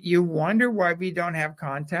 You wonder why we don't have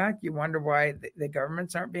contact. You wonder why the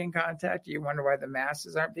governments aren't being contacted. You wonder why the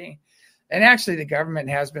masses aren't being. And actually, the government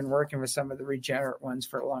has been working with some of the regenerate ones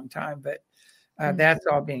for a long time, but that's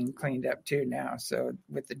all being cleaned up too now. So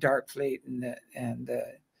with the Dark Fleet and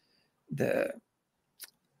the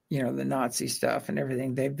Nazi stuff and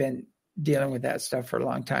everything, they've been dealing with that stuff for a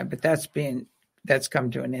long time. But that's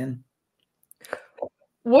come to an end.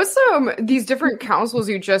 What's these different councils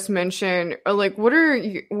you just mentioned? Like, what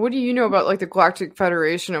do you know about like the Galactic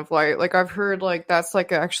Federation of Light? Like, I've heard like that's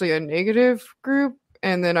like actually a negative group,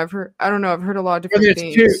 and then I've heard a lot of different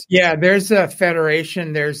things. Two. Yeah, there's a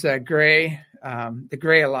federation. There's a the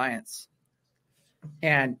Gray Alliance,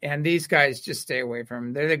 and these guys just stay away from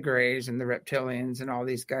them. They're the Greys and the reptilians and all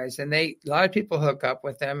these guys, and a lot of people hook up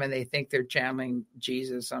with them, and they think they're channeling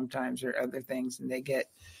Jesus sometimes or other things, and they get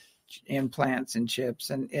implants and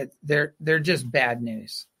chips, and they're just bad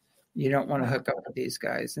news. You don't want to hook up with these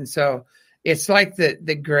guys. And so it's like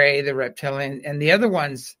the Gray, the reptilian, and the other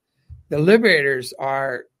ones, the liberators,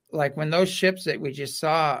 are like when those ships that we just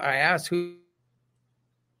saw, I asked who.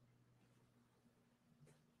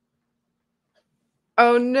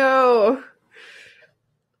 Oh no,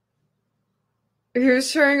 he was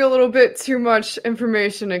sharing a little bit too much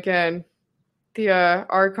information again. The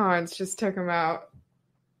archons just took him out.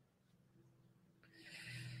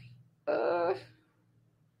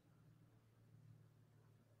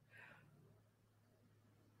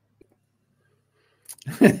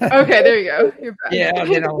 Okay, there you go. You're back. Yeah,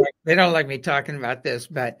 they don't like me talking about this,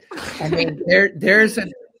 but I mean, there's a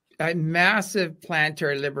massive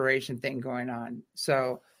planetary liberation thing going on.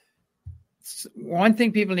 So one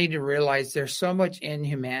thing people need to realize, there's so much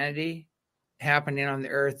inhumanity happening on the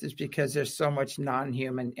Earth is because there's so much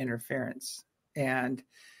non-human interference. And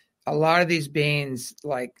a lot of these beings,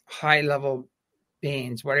 like high-level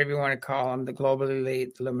beings, whatever you want to call them, the global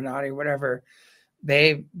elite, the Illuminati, whatever,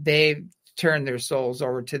 they've turned their souls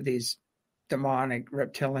over to these demonic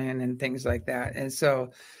reptilian and things like that. And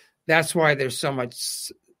so that's why there's so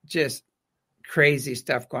much just crazy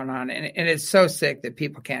stuff going on. And it's so sick that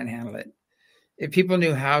people can't handle it. If people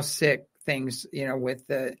knew how sick things, with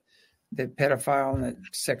the pedophile and the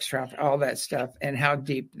sex trafficking, all that stuff, and how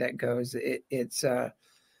deep that goes, it's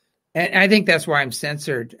and I think that's why I'm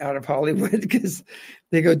censored out of Hollywood, because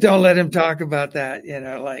they go, don't let him talk about that.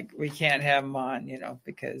 Like we can't have him on,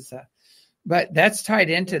 because, but that's tied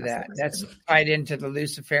into that. That's tied into the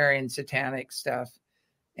Luciferian satanic stuff.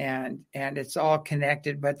 And it's all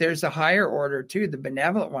connected, but there's a higher order too. The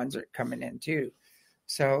benevolent ones are coming in too.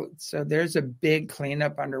 So there's a big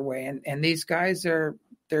cleanup underway, and these guys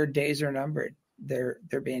their days are numbered. They're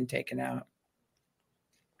being taken out.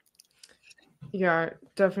 Yeah,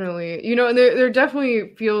 definitely. And there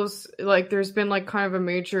definitely feels like there's been like kind of a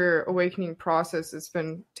major awakening process that's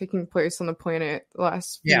been taking place on the planet the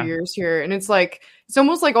last few years here. And it's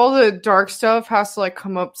almost like all the dark stuff has to like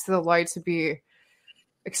come up to the light to be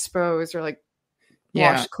exposed or like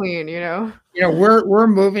washed clean, we're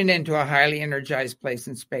moving into a highly energized place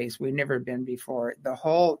in space we've never been before. The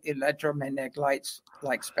whole electromagnetic light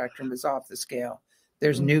spectrum is off the scale.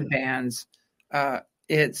 There's new bands.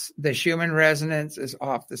 It's the Schumann resonance is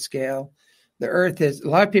off the scale. The Earth is, a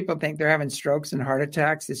lot of people think they're having strokes and heart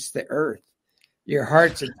attacks. It's the Earth. Your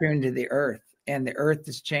heart's attuned to the Earth, and the Earth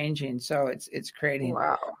is changing. So it's creating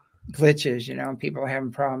glitches, and people are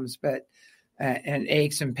having problems, but and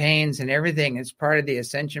aches and pains and everything is part of the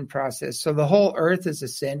ascension process. So the whole earth is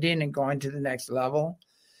ascending and going to the next level.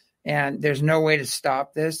 And there's no way to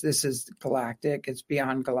stop this. This is galactic. It's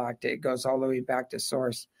beyond galactic. It goes all the way back to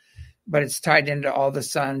source. But it's tied into all the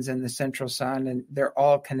suns and the central sun, and they're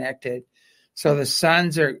all connected. So the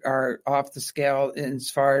suns are off the scale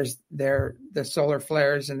as far as the solar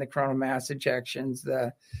flares and the coronal mass ejections,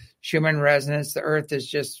 the Schumann resonance. The earth is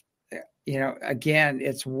just, again,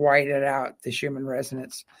 it's whited out, the Schumann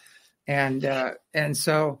resonance. And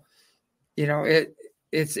so,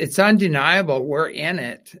 it's undeniable. We're in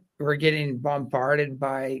it. We're getting bombarded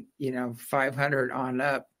by, 500 on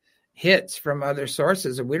up hits from other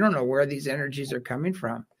sources, and we don't know where these energies are coming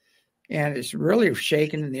from. And it's really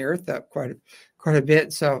shaking the earth up quite a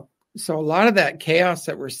bit. So a lot of that chaos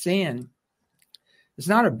that we're seeing, it's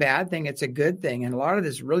not a bad thing. It's a good thing. And a lot of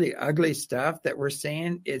this really ugly stuff that we're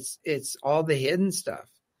seeing, it's all the hidden stuff.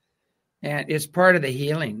 And it's part of the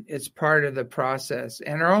healing. It's part of the process.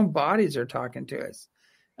 And our own bodies are talking to us.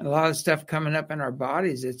 And a lot of stuff coming up in our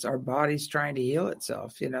bodies, it's our bodies trying to heal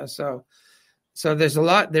itself, So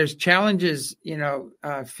there's challenges,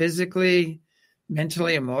 physically,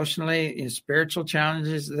 mentally, emotionally, spiritual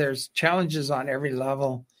challenges. There's challenges on every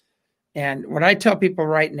level. And what I tell people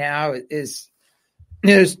right now is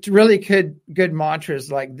there's really good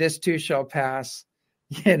mantras like "this too shall pass,"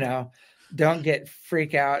 don't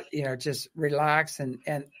freak out, just relax and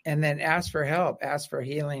then ask for help, ask for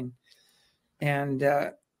healing. And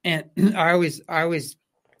I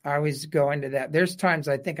always go into that. There's times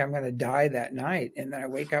I think I'm going to die that night, and then I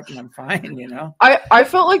wake up and I'm fine, I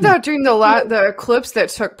felt like that during the eclipse that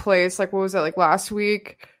took place. Like, what was that, like last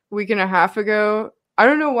week and a half ago? I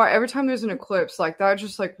don't know why every time there's an eclipse, like that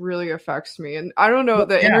just like really affects me. And I don't know,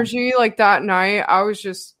 the energy like that night,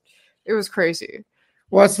 it was crazy.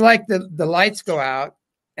 Well, it's like the lights go out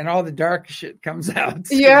and all the dark shit comes out.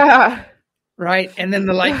 Yeah. Right. And then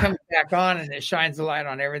the light comes back on and it shines the light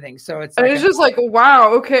on everything. So it's just like,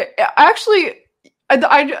 wow. Okay. Actually,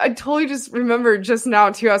 I totally just remembered just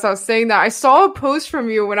now too, as I was saying that, I saw a post from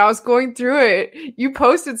you when I was going through it. You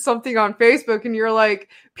posted something on Facebook and you're like,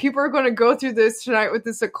 people are going to go through this tonight with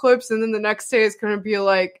this eclipse. And then the next day it's going to be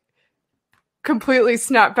like completely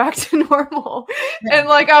snap back to normal. Yeah. And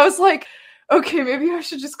like, I was like, okay, maybe I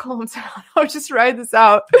should just calm down. I'll just ride this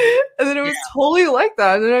out. And then it was totally like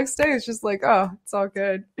that. And the next day it's just like, oh, it's all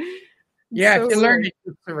good. Yeah, so if you learn to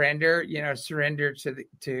surrender, surrender to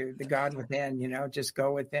the God within, just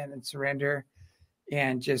go within and surrender,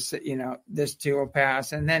 and just, this too will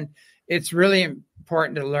pass. And then it's really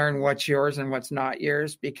important to learn what's yours and what's not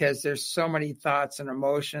yours, because there's so many thoughts and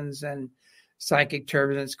emotions and psychic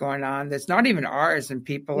turbulence going on that's not even ours, and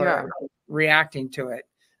people are reacting to it.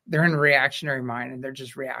 They're in reactionary mind and they're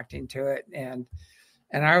just reacting to it. And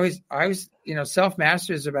I was,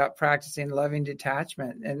 self-mastery is about practicing loving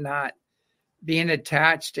detachment and not being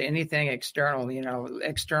attached to anything external,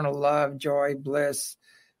 external love, joy, bliss,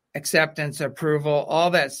 acceptance, approval,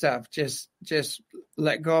 all that stuff. Just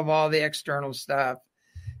let go of all the external stuff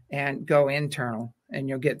and go internal, and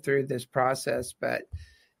you'll get through this process. But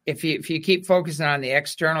if you keep focusing on the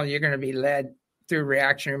external, you're going to be led through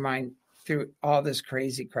reactionary mind through all this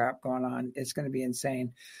crazy crap going on. It's going to be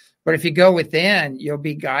insane. But if you go within, you'll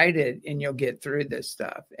be guided and you'll get through this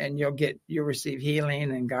stuff, and you'll receive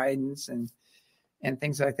healing and guidance and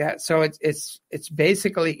things like that. So it's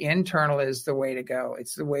basically internal is the way to go.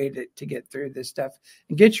 It's the way to get through this stuff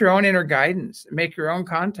and get your own inner guidance, make your own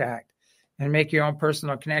contact, and make your own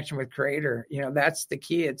personal connection with Creator. That's the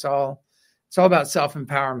key. It's all about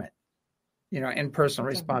self-empowerment, and personal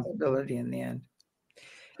responsibility in the end.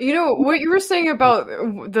 What you were saying about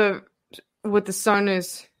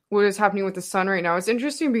what is happening with the sun right now is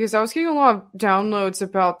interesting, because I was getting a lot of downloads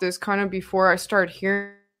about this kind of before I started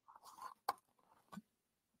hearing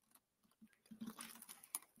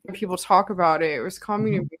people talk about it. It was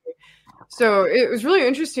coming to me. So it was really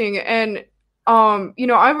interesting. And, I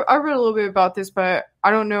read a little bit about this, but I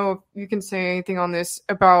don't know if you can say anything on this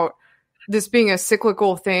about this being a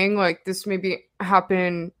cyclical thing. Like this maybe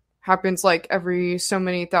happens like every so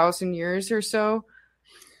many thousand years or so.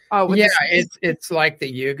 It's like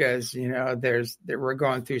the yugas, we're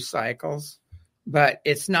going through cycles, but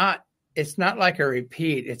it's not like a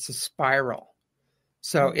repeat. It's a spiral.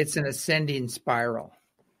 So it's an ascending spiral.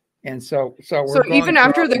 And so even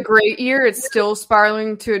after the great year, it's still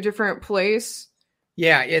spiraling to a different place.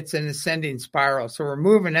 Yeah, it's an ascending spiral. So we're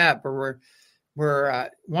moving up, or we're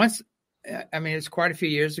once. I mean, it's quite a few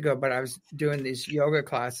years ago, but I was doing these yoga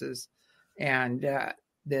classes, and I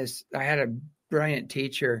had a brilliant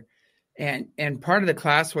teacher, And part of the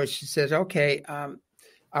class was, she says, okay,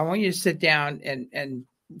 I want you to sit down and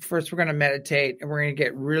first we're going to meditate, and we're going to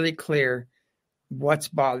get really clear what's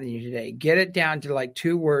bothering you today. Get it down to like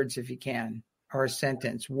 2 words if you can, or a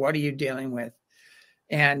sentence. What are you dealing with?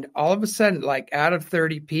 And all of a sudden, like out of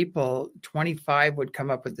 30 people, 25 would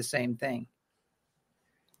come up with the same thing.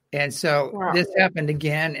 And so This happened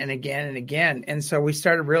again and again and again. And so we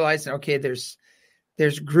started realizing, okay, there's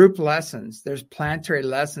group lessons, there's planetary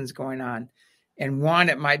lessons going on. And 1,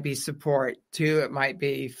 it might be support. 2, it might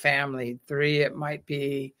be family. 3, it might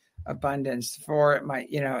be abundance. 4, it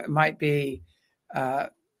might be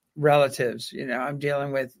relatives. I'm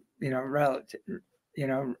dealing with,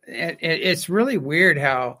 it's really weird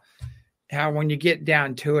how when you get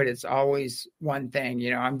down to it, it's always one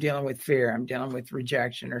thing. I'm dealing with fear, I'm dealing with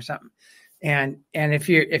rejection or something. And if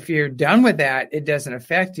you're done with that, it doesn't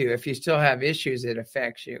affect you. If you still have issues, it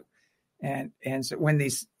affects you. And so when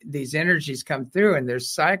these energies come through and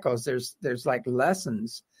there's cycles, there's like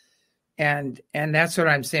lessons. And that's what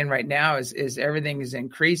I'm saying right now is everything is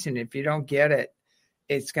increasing. If you don't get it,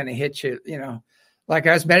 it's going to hit you, Like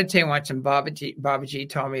I was meditating once, and Babaji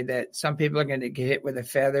told me that some people are going to get hit with a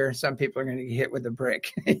feather, some people are going to get hit with a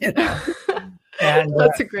brick. And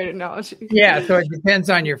that's a great analogy. Yeah, so it depends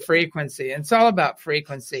on your frequency. And it's all about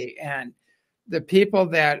frequency. And the people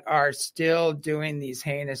that are still doing these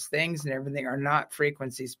heinous things and everything are not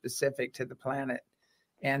frequency specific to the planet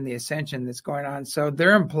and the ascension that's going on. So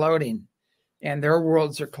they're imploding, and their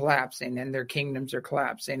worlds are collapsing, and their kingdoms are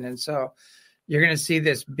collapsing. And so you're going to see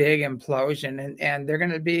this big implosion, and they're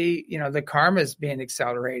going to be, the karma is being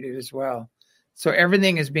accelerated as well. So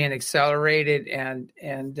everything is being accelerated, and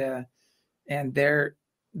their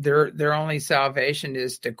only salvation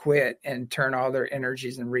is to quit and turn all their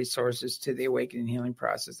energies and resources to the awakening healing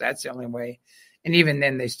process. That's the only way. And even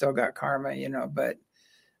then they still got karma, but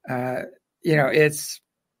it's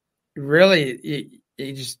really,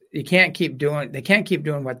 they can't keep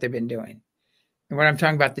doing what they've been doing. And when I'm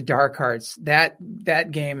talking about the dark hearts, that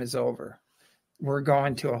game is over. We're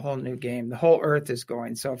going to a whole new game. The whole earth is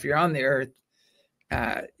going. So if you're on the earth,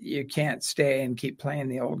 you can't stay and keep playing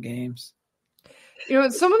the old games.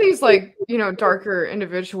 Some of these darker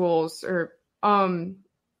individuals are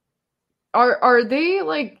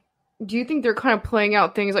they do you think they're kind of playing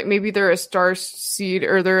out things like maybe they're a star seed,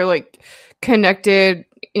 or they're connected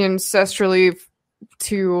ancestrally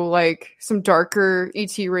to some darker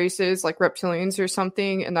ET races like reptilians or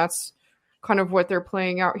something, and that's kind of what they're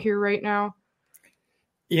playing out here right now?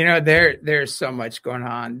 There's so much going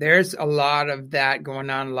on. There's a lot of that going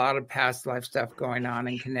on, a lot of past life stuff going on,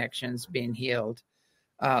 and connections being healed.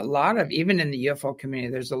 A lot of, even in the UFO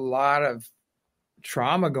community, there's a lot of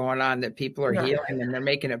trauma going on that people are healing, and they're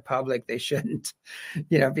making it public. They shouldn't,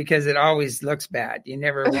 because it always looks bad. You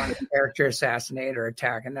never want to character assassinate or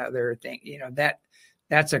attack another thing.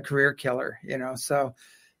 That's a career killer, So,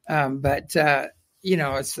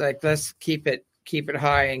 it's like, let's keep it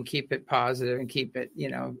high and keep it positive and keep it,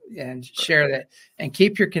 and share that and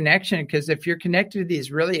keep your connection. Because if you're connected to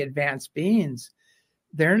these really advanced beings,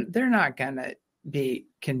 they're not going to be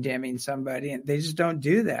condemning somebody, and they just don't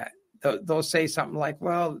do that. They'll say something like,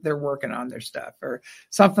 well, they're working on their stuff or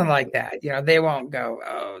something like that. They won't go,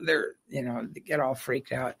 oh, they're, they get all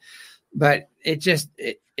freaked out. But it does.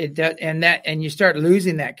 And you start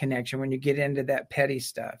losing that connection when you get into that petty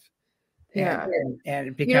stuff. Yeah. And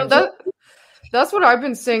it becomes, that's what I've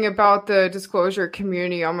been saying about the disclosure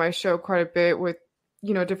community on my show quite a bit with,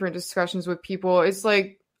 different discussions with people. It's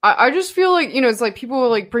I just feel it's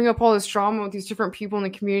people bring up all this drama with these different people in the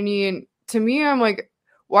community. And to me, I'm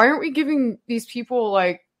why aren't we giving these people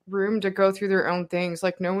room to go through their own things?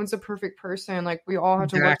 No one's a perfect person. We all have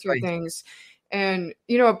to work through things. And,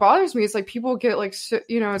 it bothers me. It's people get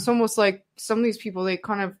it's almost like some of these people, they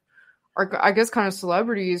kind of are, I guess, kind of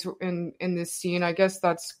celebrities in this scene. I guess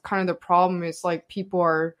that's kind of the problem. Is people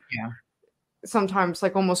are sometimes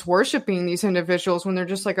almost worshiping these individuals when they're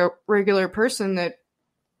just a regular person that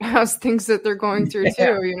has things that they're going through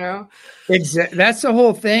too, Exactly. That's the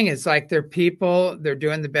whole thing. It's they're people, they're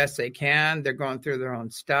doing the best they can. They're going through their own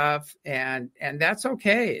stuff, and that's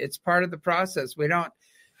okay. It's part of the process. We don't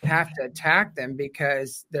have to attack them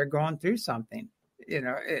because they're going through something.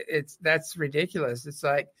 That's ridiculous. It's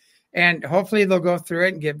and hopefully they'll go through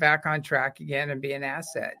it and get back on track again and be an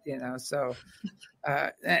asset, So,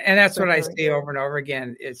 and that's what I see over and over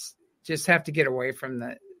again. It's just have to get away from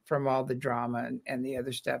all the drama and the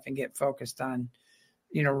other stuff and get focused on,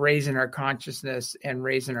 raising our consciousness and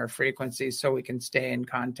raising our frequency so we can stay in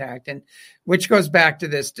contact. And which goes back to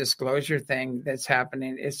this disclosure thing that's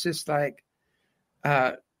happening. It's just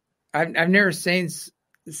I've never seen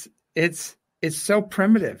it's so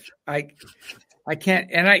primitive. I can't,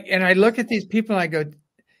 and I look at these people and I go,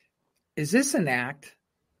 is this an act?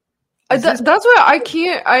 That's what I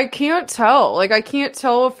can't tell. Like, I can't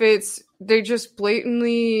tell if they just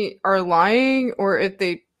blatantly are lying or if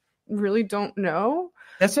they really don't know.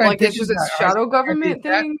 That's what like, it's just a shadow government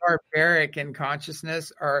thing. That barbaric in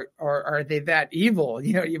consciousness, or are they that evil?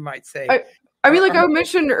 You might say. I mean, like I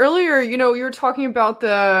mentioned earlier, you were talking about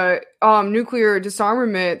the nuclear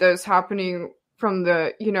disarmament that's happening from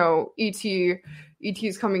the,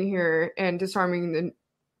 ETs coming here and disarming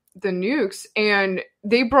the nukes, and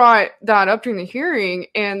they brought that up during the hearing,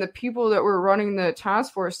 and the people that were running the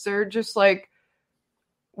task force, they're just like,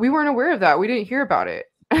 we weren't aware of that. We didn't hear about it.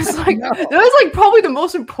 It's like, no. That was like probably the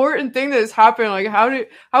most important thing that has happened. Like,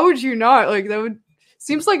 how would you not? Like,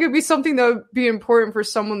 seems like it'd be something that would be important for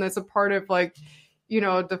someone that's a part of, like,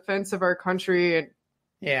 defense of our country. And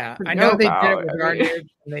yeah, I know they did it with our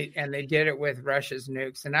nukes, and they did it with Russia's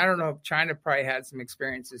nukes. And I don't know if China probably had some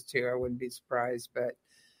experiences too. I wouldn't be surprised, but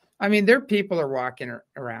I mean, their people are walking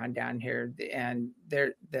around down here, and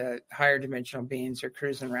the higher dimensional beings are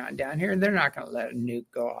cruising around down here, and they're not going to let a nuke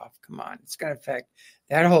go off. Come on, it's going to affect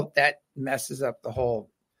that messes up the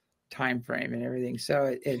whole time frame and everything.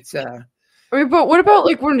 So it's. I mean, but what about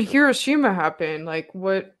like when Hiroshima happened? Like,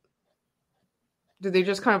 what did they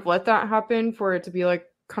just kind of let that happen for it to be like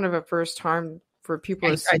kind of a first time for people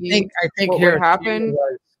to see? I think what would happen.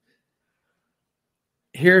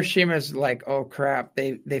 Hiroshima's like, oh crap,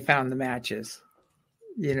 they found the matches,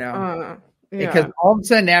 Yeah. Because all of a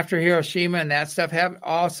sudden after Hiroshima and that stuff happened,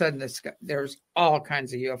 all of a sudden there's all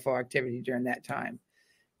kinds of UFO activity during that time.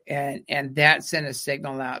 And that sent a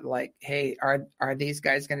signal out like, hey, are these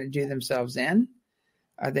guys going to do themselves in?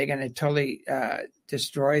 Are they going to totally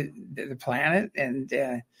destroy the planet? And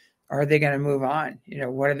are they going to move on?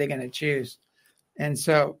 What are they going to choose? And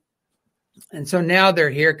so now they're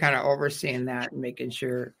here kind of overseeing that and making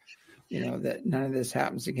sure, that none of this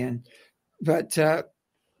happens again. But,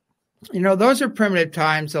 those are primitive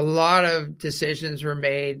times. A lot of decisions were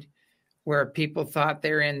made where people thought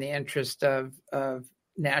they were in the interest of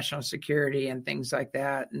national security and things like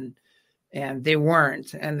that. And they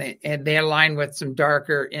weren't. And they aligned with some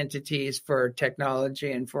darker entities for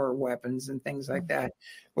technology and for weapons and things like that,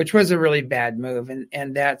 which was a really bad move.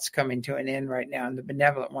 And that's coming to an end right now. And the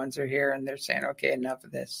benevolent ones are here and they're saying, okay, enough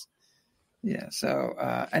of this. Yeah.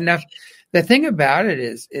 So enough. The thing about it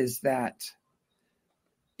is that,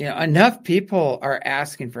 enough people are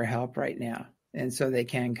asking for help right now. And so they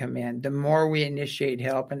can come in. The more we initiate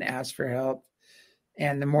help and ask for help,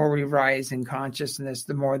 and the more we rise in consciousness,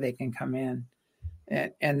 the more they can come in.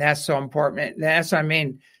 And that's so important. That's,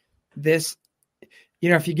 this,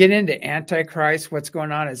 if you get into Antichrist, what's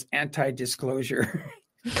going on is anti-disclosure.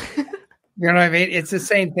 You know what I mean? It's the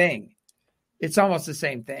same thing. It's almost the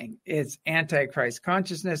same thing. It's Antichrist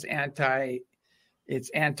consciousness, it's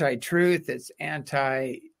anti-truth, it's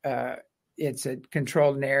it's a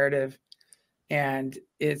controlled narrative. And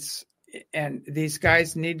these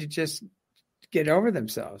guys need to just get over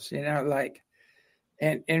themselves, and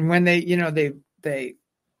when they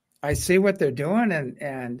I see what they're doing,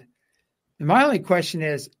 and my only question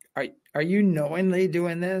is, are you knowingly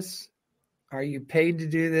doing this? Are you paid to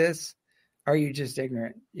do this? Are you just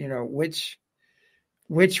ignorant?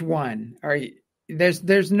 Which one are you?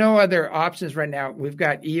 There's no other options right now. We've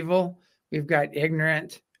got evil, we've got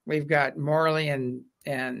ignorant, we've got morally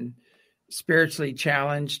and spiritually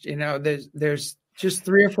challenged. There's just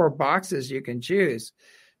 3 or 4 boxes you can choose,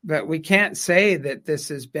 but we can't say that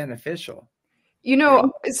this is beneficial.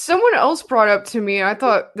 Someone else brought up to me, I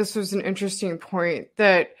thought this was an interesting point,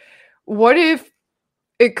 that what if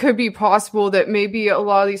it could be possible that maybe a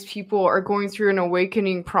lot of these people are going through an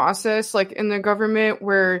awakening process, like in the government,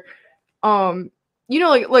 where,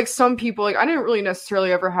 like some people, like I didn't really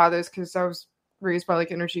necessarily ever have this because I was raised by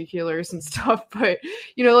like energy healers and stuff, but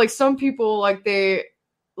like some people, like they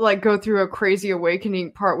like go through a crazy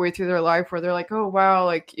awakening partway through their life where they're like, oh wow,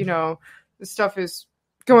 like this stuff is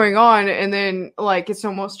going on, and then like it's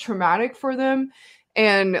almost traumatic for them,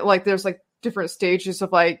 and like there's like different stages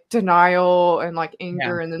of like denial and like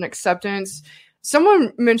anger and then acceptance.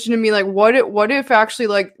 Someone mentioned to me like, what if actually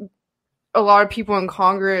like a lot of people in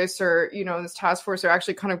Congress or this task force are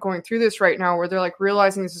actually kind of going through this right now, where they're like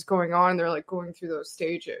realizing this is going on, and they're like going through those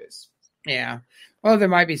stages. Yeah. Well, there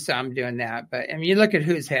might be some doing that, but you look at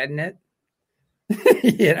who's heading it.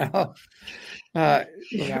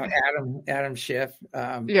 Adam Schiff.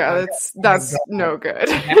 That's no good.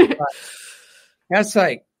 That's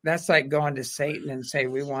like going to Satan and say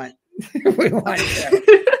we want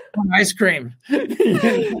want ice cream.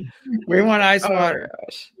 We want ice water.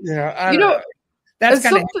 Gosh. I don't know. That's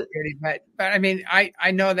kind of dirty, but I mean,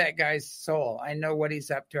 I know that guy's soul. I know what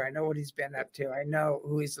he's up to. I know what he's been up to. I know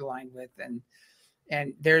who he's aligned with, and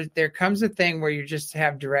there comes a thing where you just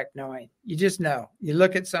have direct knowing. You just know. You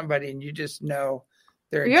look at somebody and you just know.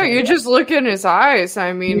 You just look in his eyes.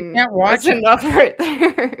 I mean, you can't watch that's enough right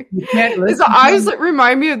there. You can't listen. His eyes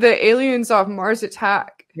remind me of the aliens off Mars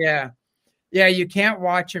Attack. Yeah. You can't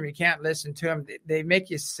watch them. You can't listen to them. They make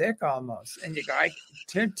you sick almost. And you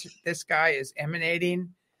go, this guy is emanating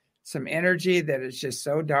some energy that is just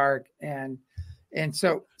so dark. And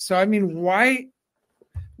so I mean, why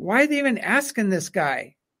are they even asking this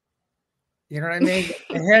guy? You know what I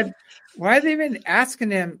mean? Why are they even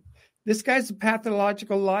asking him? This guy's a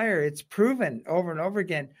pathological liar. It's proven over and over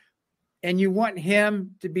again. And you want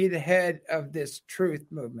him to be the head of this truth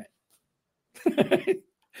movement.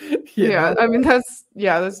 Yeah, I mean that's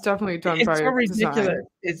definitely done by so ridiculous.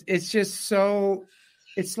 Design. It's just so,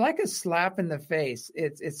 it's like a slap in the face.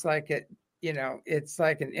 It's like it's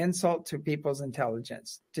like an insult to people's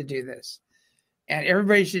intelligence to do this. And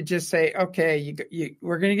everybody should just say, okay,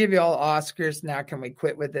 we're going to give you all Oscars. Now can we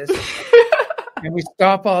quit with this? Can we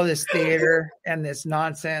stop all this theater and this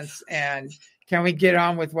nonsense? And can we get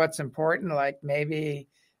on with what's important? Like maybe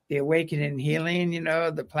the awakening and healing,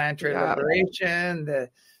 the planetary liberation, the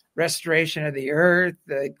restoration of the earth,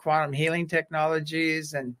 the quantum healing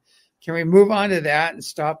technologies. And can we move on to that and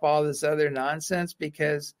stop all this other nonsense?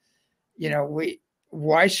 Because,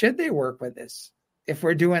 why should they work with us? If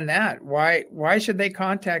we're doing that, why should they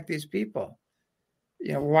contact these people?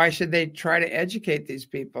 Why should they try to educate these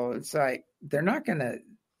people? It's like, they're not going to,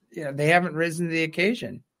 they haven't risen to the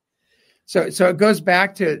occasion. So it goes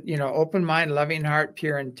back to, open mind, loving heart,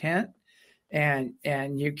 pure intent. And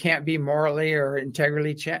you can't be morally or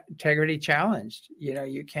integrity challenged.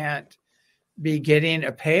 You can't be getting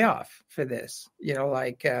a payoff for this.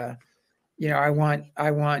 I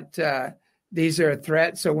want, these are a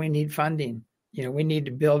threat. So we need funding. We need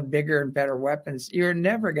to build bigger and better weapons. You're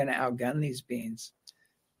never going to outgun these beings.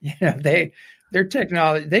 Their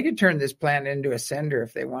technology, they could turn this planet into a sender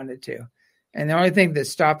if they wanted to. And the only thing that's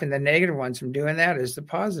stopping the negative ones from doing that is the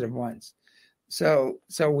positive ones. So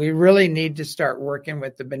we really need to start working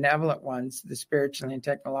with the benevolent ones, the spiritually and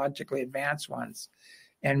technologically advanced ones,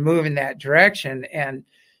 and move in that direction.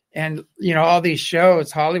 And all these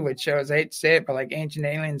shows, Hollywood shows, I hate to say it, but like Ancient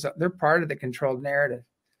Aliens, they're part of the controlled narrative.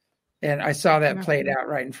 And I saw that played out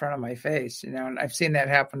right in front of my face, and I've seen that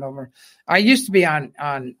happen over. I used to be on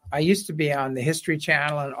the History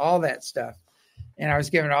Channel and all that stuff. And I was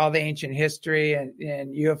given all the ancient history and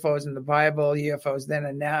UFOs in the Bible, UFOs then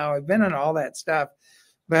and now. I've been on all that stuff.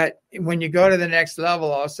 But when you go to the next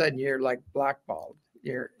level, all of a sudden you're like blackballed.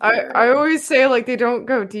 I always say like they don't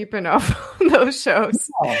go deep enough on those shows.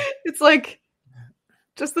 No. It's like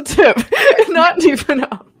just the tip, not deep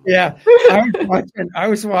enough. Yeah, I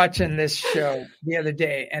was watching this show the other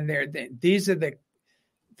day, and these are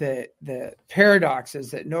the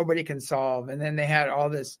paradoxes that nobody can solve. And then they had all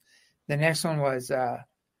this. The next one was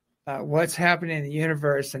what's happening in the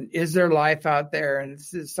universe, and is there life out there, and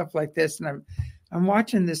stuff like this. And I'm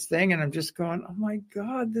watching this thing, and I'm just going, oh my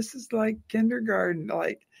God, this is like kindergarten.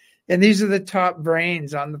 Like, and these are the top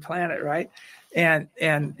brains on the planet, right? And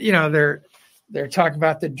they're talking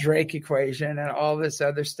about the Drake equation and all this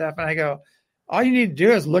other stuff. And I go, all you need to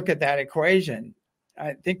do is look at that equation.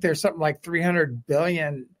 I think there's something like 300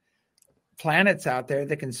 billion planets out there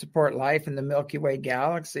that can support life in the Milky Way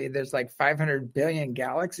galaxy. There's like 500 billion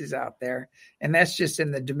galaxies out there. And that's just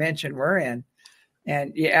in the dimension we're in.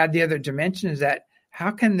 And you add the other dimensions, that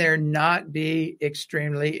how can there not be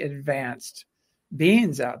extremely advanced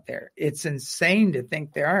beings out there? It's insane to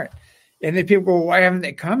think there aren't. And then people go, why haven't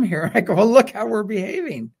they come here? I go, well, look how we're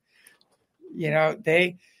behaving.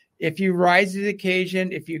 If you rise to the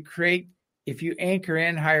occasion, if you anchor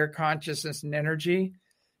in higher consciousness and energy,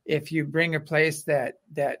 if you bring a place that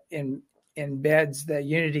embeds the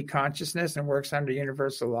unity consciousness and works under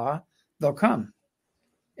universal law, they'll come.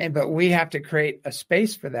 But we have to create a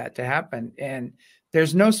space for that to happen. And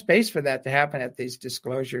there's no space for that to happen at these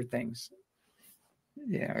disclosure things.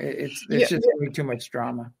 It's just way too much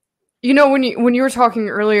drama. When you were talking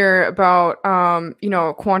earlier about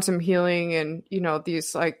quantum healing and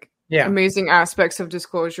these like amazing aspects of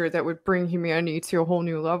disclosure that would bring humanity to a whole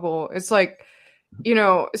new level, it's like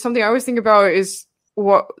something I always think about is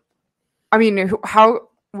why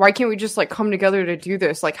can't we just like come together to do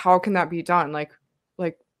this? Like, how can that be done? Like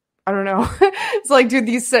I don't know. It's like, dude,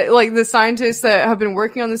 these like the scientists that have been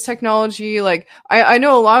working on this technology, like I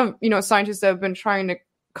know a lot of scientists that have been trying to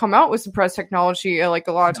come out with suppressed technology, like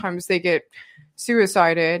a lot of times they get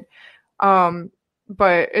suicided.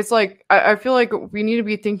 But it's like, I feel like we need to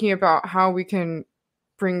be thinking about how we can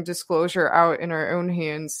bring disclosure out in our own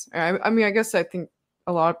hands. I mean, I guess I think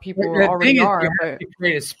a lot of people already are. You have to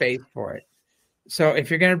create a space for it. So if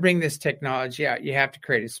you're going to bring this technology out, you have to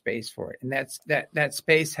create a space for it. And that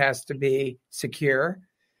space has to be secure.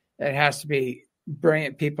 It has to be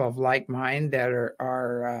brilliant people of like mind that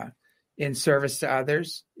are in service to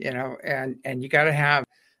others, and you got to have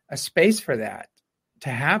a space for that to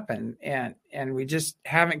happen. And we just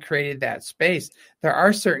haven't created that space. There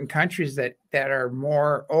are certain countries that are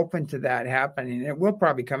more open to that happening. It will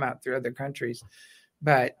probably come out through other countries,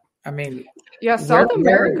 but I mean, yeah, South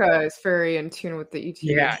America is very in tune with the ET.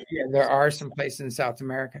 Yeah, there are some places in South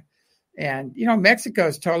America. And, Mexico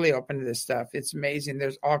is totally open to this stuff. It's amazing.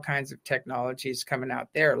 There's all kinds of technologies coming out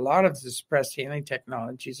there. A lot of the suppressed healing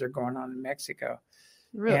technologies are going on in Mexico.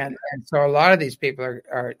 Really? And so a lot of these people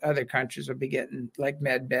are other countries will be getting like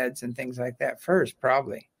med beds and things like that first,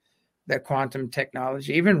 probably. The quantum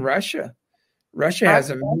technology, even Russia. Russia has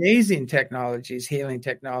amazing technologies, healing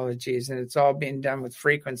technologies, and it's all being done with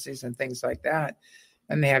frequencies and things like that.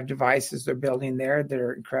 And they have devices they're building there that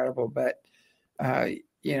are incredible. But, but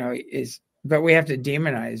we have to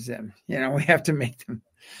demonize them. We have to make them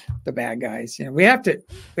the bad guys. We have to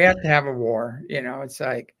have a war. It's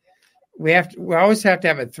like we always have to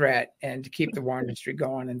have a threat and to keep the war industry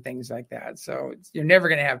going and things like that. So you're never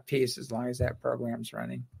going to have peace as long as that program's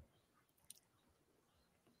running.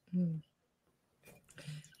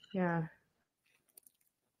 Yeah.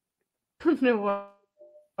 No,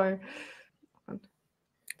 why?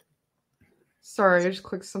 Sorry, I just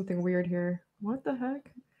clicked something weird here. What the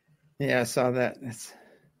heck? Yeah, I saw that.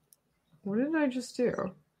 What did I just do?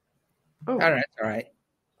 Oh, all right.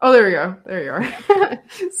 Oh, there we go. There you are.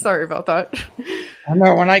 Sorry about that. I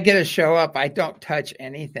know when I get a show up, I don't touch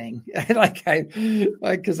anything.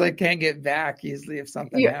 Because I can't get back easily if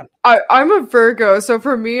something happens. I'm a Virgo, so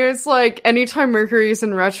for me, it's like anytime Mercury's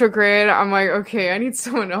in retrograde, I'm like, okay, I need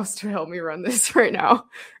someone else to help me run this right now,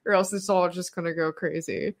 or else it's all just gonna go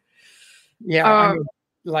crazy. Yeah,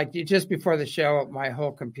 just before the show, my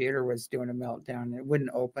whole computer was doing a meltdown. It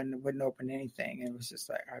wouldn't open anything. It was just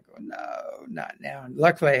like, I go, no, not now. And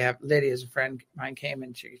luckily, I have Lydia's a friend. Mine came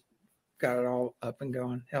and she got it all up and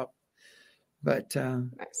going. Help, but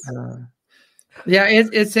nice. Yeah,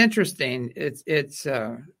 it's interesting. It's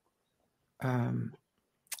the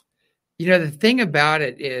thing about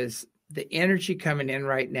it is the energy coming in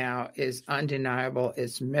right now is undeniable.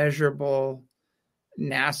 It's measurable.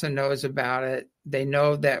 NASA knows about it. They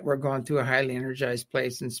know that we're going through a highly energized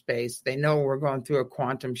place in space. They know we're going through a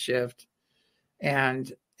quantum shift,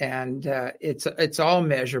 and it's all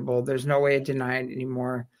measurable. There's no way of denying it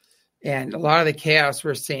anymore. And a lot of the chaos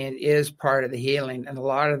we're seeing is part of the healing, and a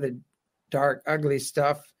lot of the dark, ugly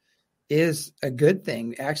stuff is a good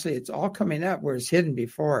thing. Actually, it's all coming up where it's hidden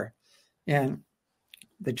before. And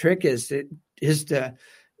the trick is to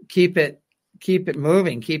keep it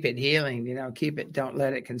moving, keep it healing, don't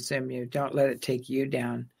let it consume you. Don't let it take you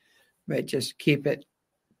down, but just keep it,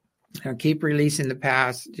 keep releasing the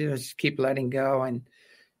past, just keep letting go. And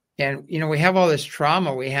we have all this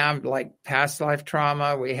trauma. We have like past life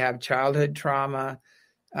trauma. We have childhood trauma.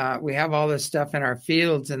 We have all this stuff in our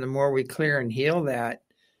fields. And the more we clear and heal that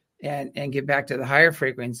and get back to the higher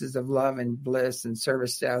frequencies of love and bliss and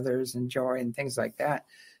service to others and joy and things like that,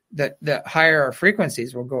 the higher our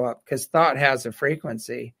frequencies will go up, because thought has a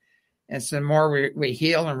frequency. And so the more we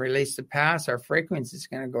heal and release the past, our frequency is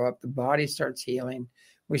going to go up. The body starts healing.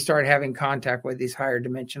 We start having contact with these higher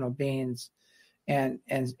dimensional beings. And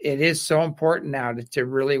it is so important now to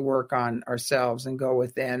really work on ourselves and go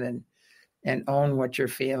within and own what you're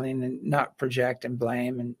feeling and not project and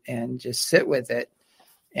blame and just sit with it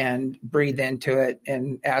and breathe into it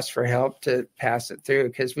and ask for help to pass it through.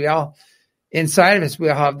 Because we all, inside of us, we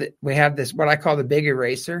have this, what I call the big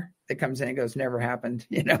eraser that comes in and goes, never happened,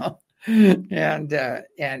 and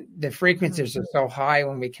the frequencies are so high.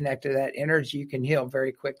 When we connect to that energy, you can heal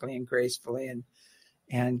very quickly and gracefully,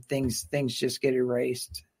 and things just get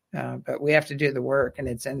erased. But we have to do the work, and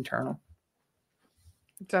it's internal.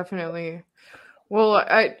 Definitely. Well,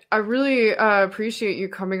 I really appreciate you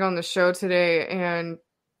coming on the show today, and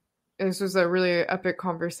this was a really epic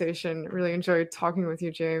conversation. Really enjoyed talking with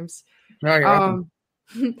you, James. No, you're welcome.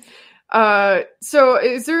 So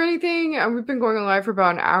is there anything, we've been going live for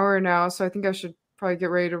about an hour now, so I think I should probably get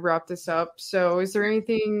ready to wrap this up. So is there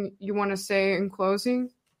anything you want to say in closing?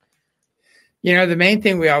 The main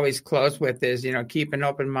thing we always close with is, keep an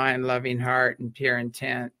open mind, loving heart, and pure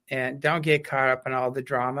intent, and don't get caught up in all the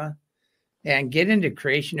drama. and get into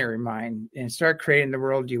creationary mind and start creating the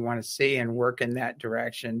world you want to see and work in that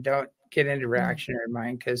direction. Don't get into reactionary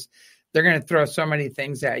mind, because they're going to throw so many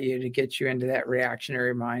things at you to get you into that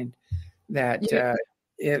reactionary mind that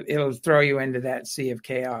it'll throw you into that sea of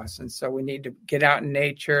chaos. And so we need to get out in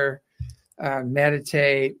nature,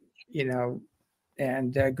 meditate,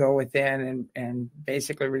 and go within and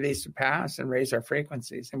basically release the past and raise our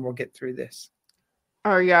frequencies, and we'll get through this.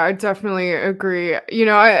 Oh yeah, I definitely agree.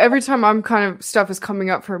 Every time stuff is coming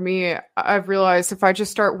up for me, I've realized if I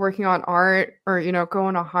just start working on art or, go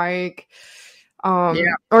on a hike,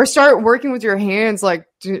 or start working with your hands, like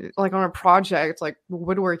on a project, like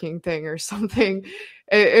woodworking thing or something,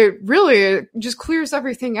 it really just clears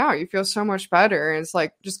everything out. You feel so much better. And it's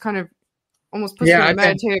like, just kind of almost puts you in a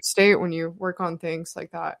meditative state when you work on things like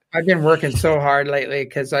that. I've been working so hard lately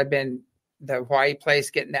because I've been the Hawaii place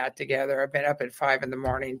getting that together. I've been up at 5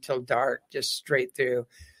 a.m. till dark, just straight through.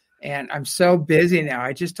 And I'm so busy now.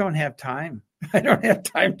 I just don't have time. I don't have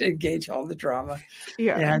time to engage all the drama.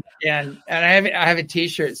 Yeah. And I have a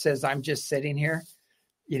t-shirt that says, "I'm just sitting here,"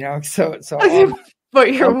 so all but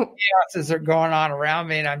chaoses are going on around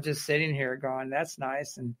me, and I'm just sitting here going, "That's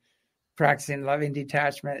nice," and practicing loving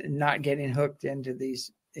detachment and not getting hooked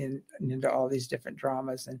into all these different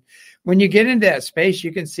dramas. And when you get into that space,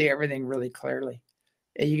 you can see everything really clearly.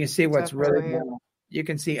 And you can see what's really going on. You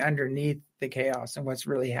can see underneath the chaos and what's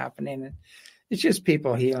really happening. And it's just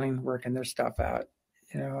people healing, working their stuff out,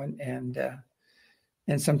 and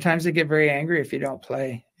sometimes they get very angry if you don't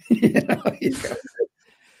play.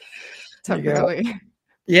 Definitely.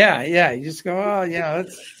 Yeah. You just go, "Oh,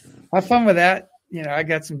 let's have fun with that. I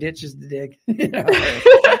got some ditches to dig."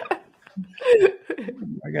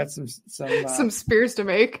 I got some spears to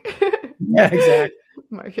make. Yeah, exactly.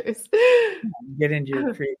 In my case. Get into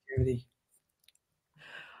your creativity.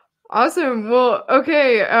 Awesome. Well,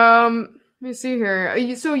 okay. Let me see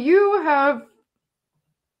here. So you have,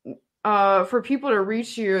 for people to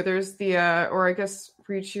reach you, there's the, or I guess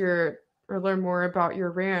or learn more about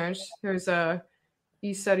your ranch. There's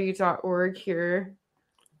estudy.org here.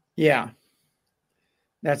 Yeah.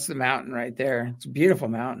 That's the mountain right there. It's a beautiful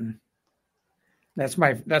mountain. That's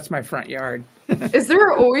my front yard. Is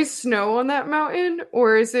there always snow on that mountain,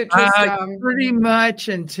 or is it just pretty much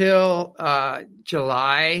until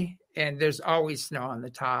July, and there's always snow on the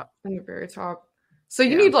top. On the very top. So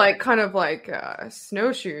you need kind of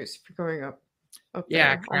snowshoes for going up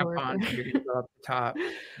yeah, there. crampons to go up the top.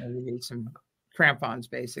 And you need some crampons,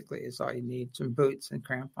 basically, is all you need. Some boots and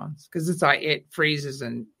crampons, because it freezes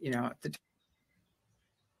and at the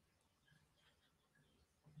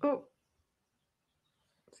Oh,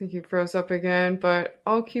 I think he froze up again, but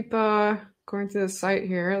I'll keep going to the site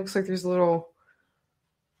here. It looks like there's a little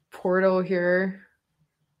portal here.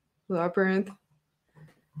 Labyrinth.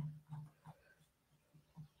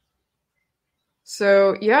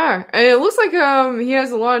 So yeah, and it looks like he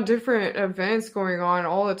has a lot of different events going on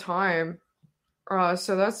all the time.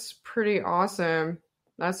 So that's pretty awesome.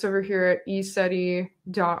 That's over here at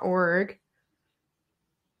estudy.org.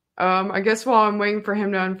 I guess while I'm waiting for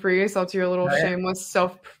him to unfreeze, I'll do a little shameless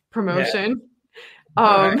self-promotion.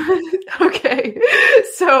 Yeah. Okay.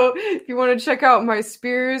 So if you want to check out my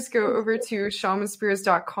spears, go over to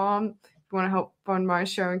shamanspears.com. If you want to help fund my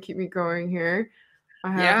show and keep me going here.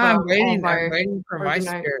 I'm waiting for my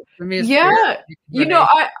spear. Yeah.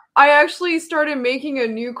 I actually started making a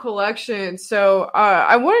new collection. So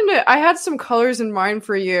I had some colors in mind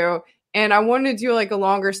for you, and I wanted to do like a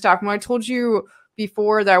longer staff. When I told you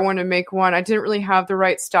before that I wanted to make one, I didn't really have the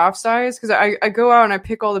right staff size, because I go out and I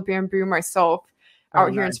pick all the bamboo myself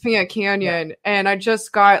out here in Spinga Canyon, and I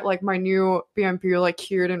just got like my new bamboo like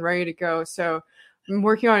cured and ready to go. So I'm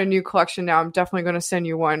working on a new collection now. I'm definitely going to send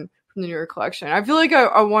you one from the newer collection. I feel like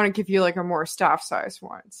I want to give you like a more staff size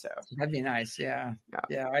one. So that'd be nice. Yeah.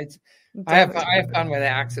 I have fun with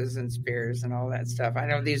axes and spears and all that stuff. I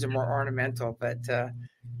know these are more ornamental, but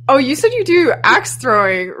oh, you said you do axe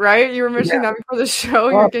throwing, right? You were mentioning that before the show.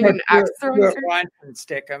 You're getting an axe throwing and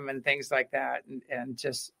stick them and things like that, and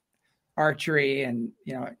just archery and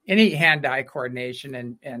any hand-eye coordination,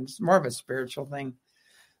 and it's more of a spiritual thing.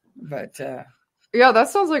 But yeah, that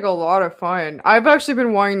sounds like a lot of fun. I've actually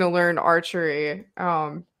been wanting to learn archery.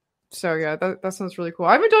 So yeah, that sounds really cool.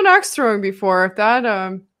 I haven't done axe throwing before.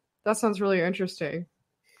 That sounds really interesting.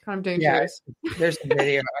 Kind of dangerous. Yeah, there's a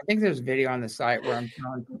video. I think there's a video on the site where I'm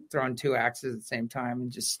throwing two axes at the same time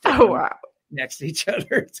and just next to each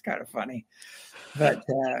other. It's kind of funny, but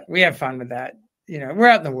we have fun with that. We're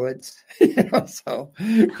out in the woods. So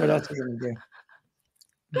what else are we gonna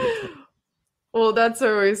do? Well, that's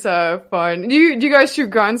always fun. Do you guys shoot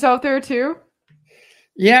guns out there too?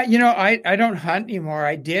 Yeah, I don't hunt anymore.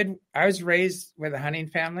 I was raised with a hunting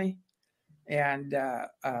family, and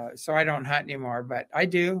so I don't hunt anymore, but I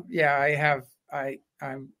do. Yeah, I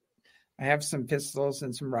have some pistols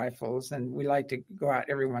and some rifles, and we like to go out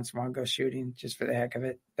every once in a while and go shooting just for the heck of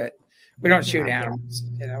it. But we don't shoot animals,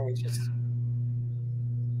 we just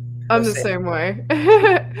I'm the same way.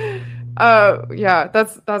 Yeah,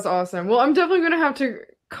 that's awesome. Well, I'm definitely gonna have to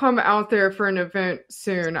come out there for an event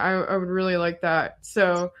soon. I would really like that.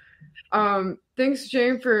 So, thanks,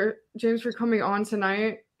 James for coming on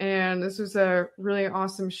tonight, and this was a really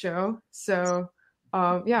awesome show. So,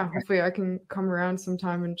 yeah, hopefully I can come around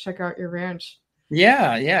sometime and check out your ranch.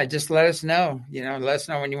 Yeah. Just let us know. Let us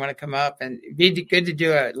know when you want to come up, and it'd be good to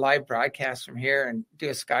do a live broadcast from here and do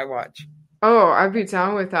a sky watch. Oh, I'd be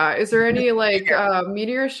down with that. Is there any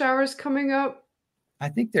meteor showers coming up? I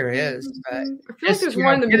think there is. I feel like there's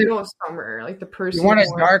one in the middle of summer, like the Perseus. You want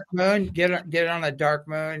a dark moon? Get it on a dark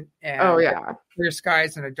moon. And clear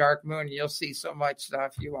skies and a dark moon. You'll see so much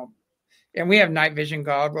stuff you won't. And we have night vision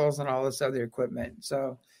goggles and all this other equipment,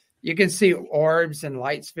 so you can see orbs and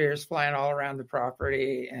light spheres flying all around the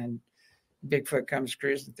property. And Bigfoot comes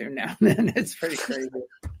cruising through now and then. It's pretty crazy.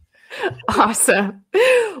 Awesome.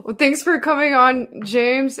 Well, thanks for coming on,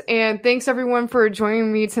 James, and thanks everyone for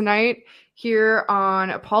joining me tonight here on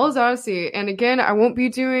Apollas Odyssey. And again, I won't be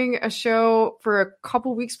doing a show for a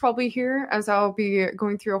couple weeks probably here, as I'll be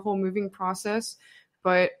going through a whole moving process,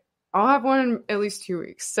 but I'll have one in at least 2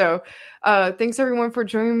 weeks. So thanks everyone for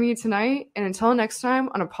joining me tonight, and until next time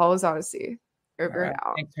on Apollas Odyssey. Over and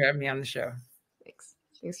out. Thanks for having me on the show.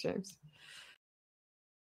 Thanks, James.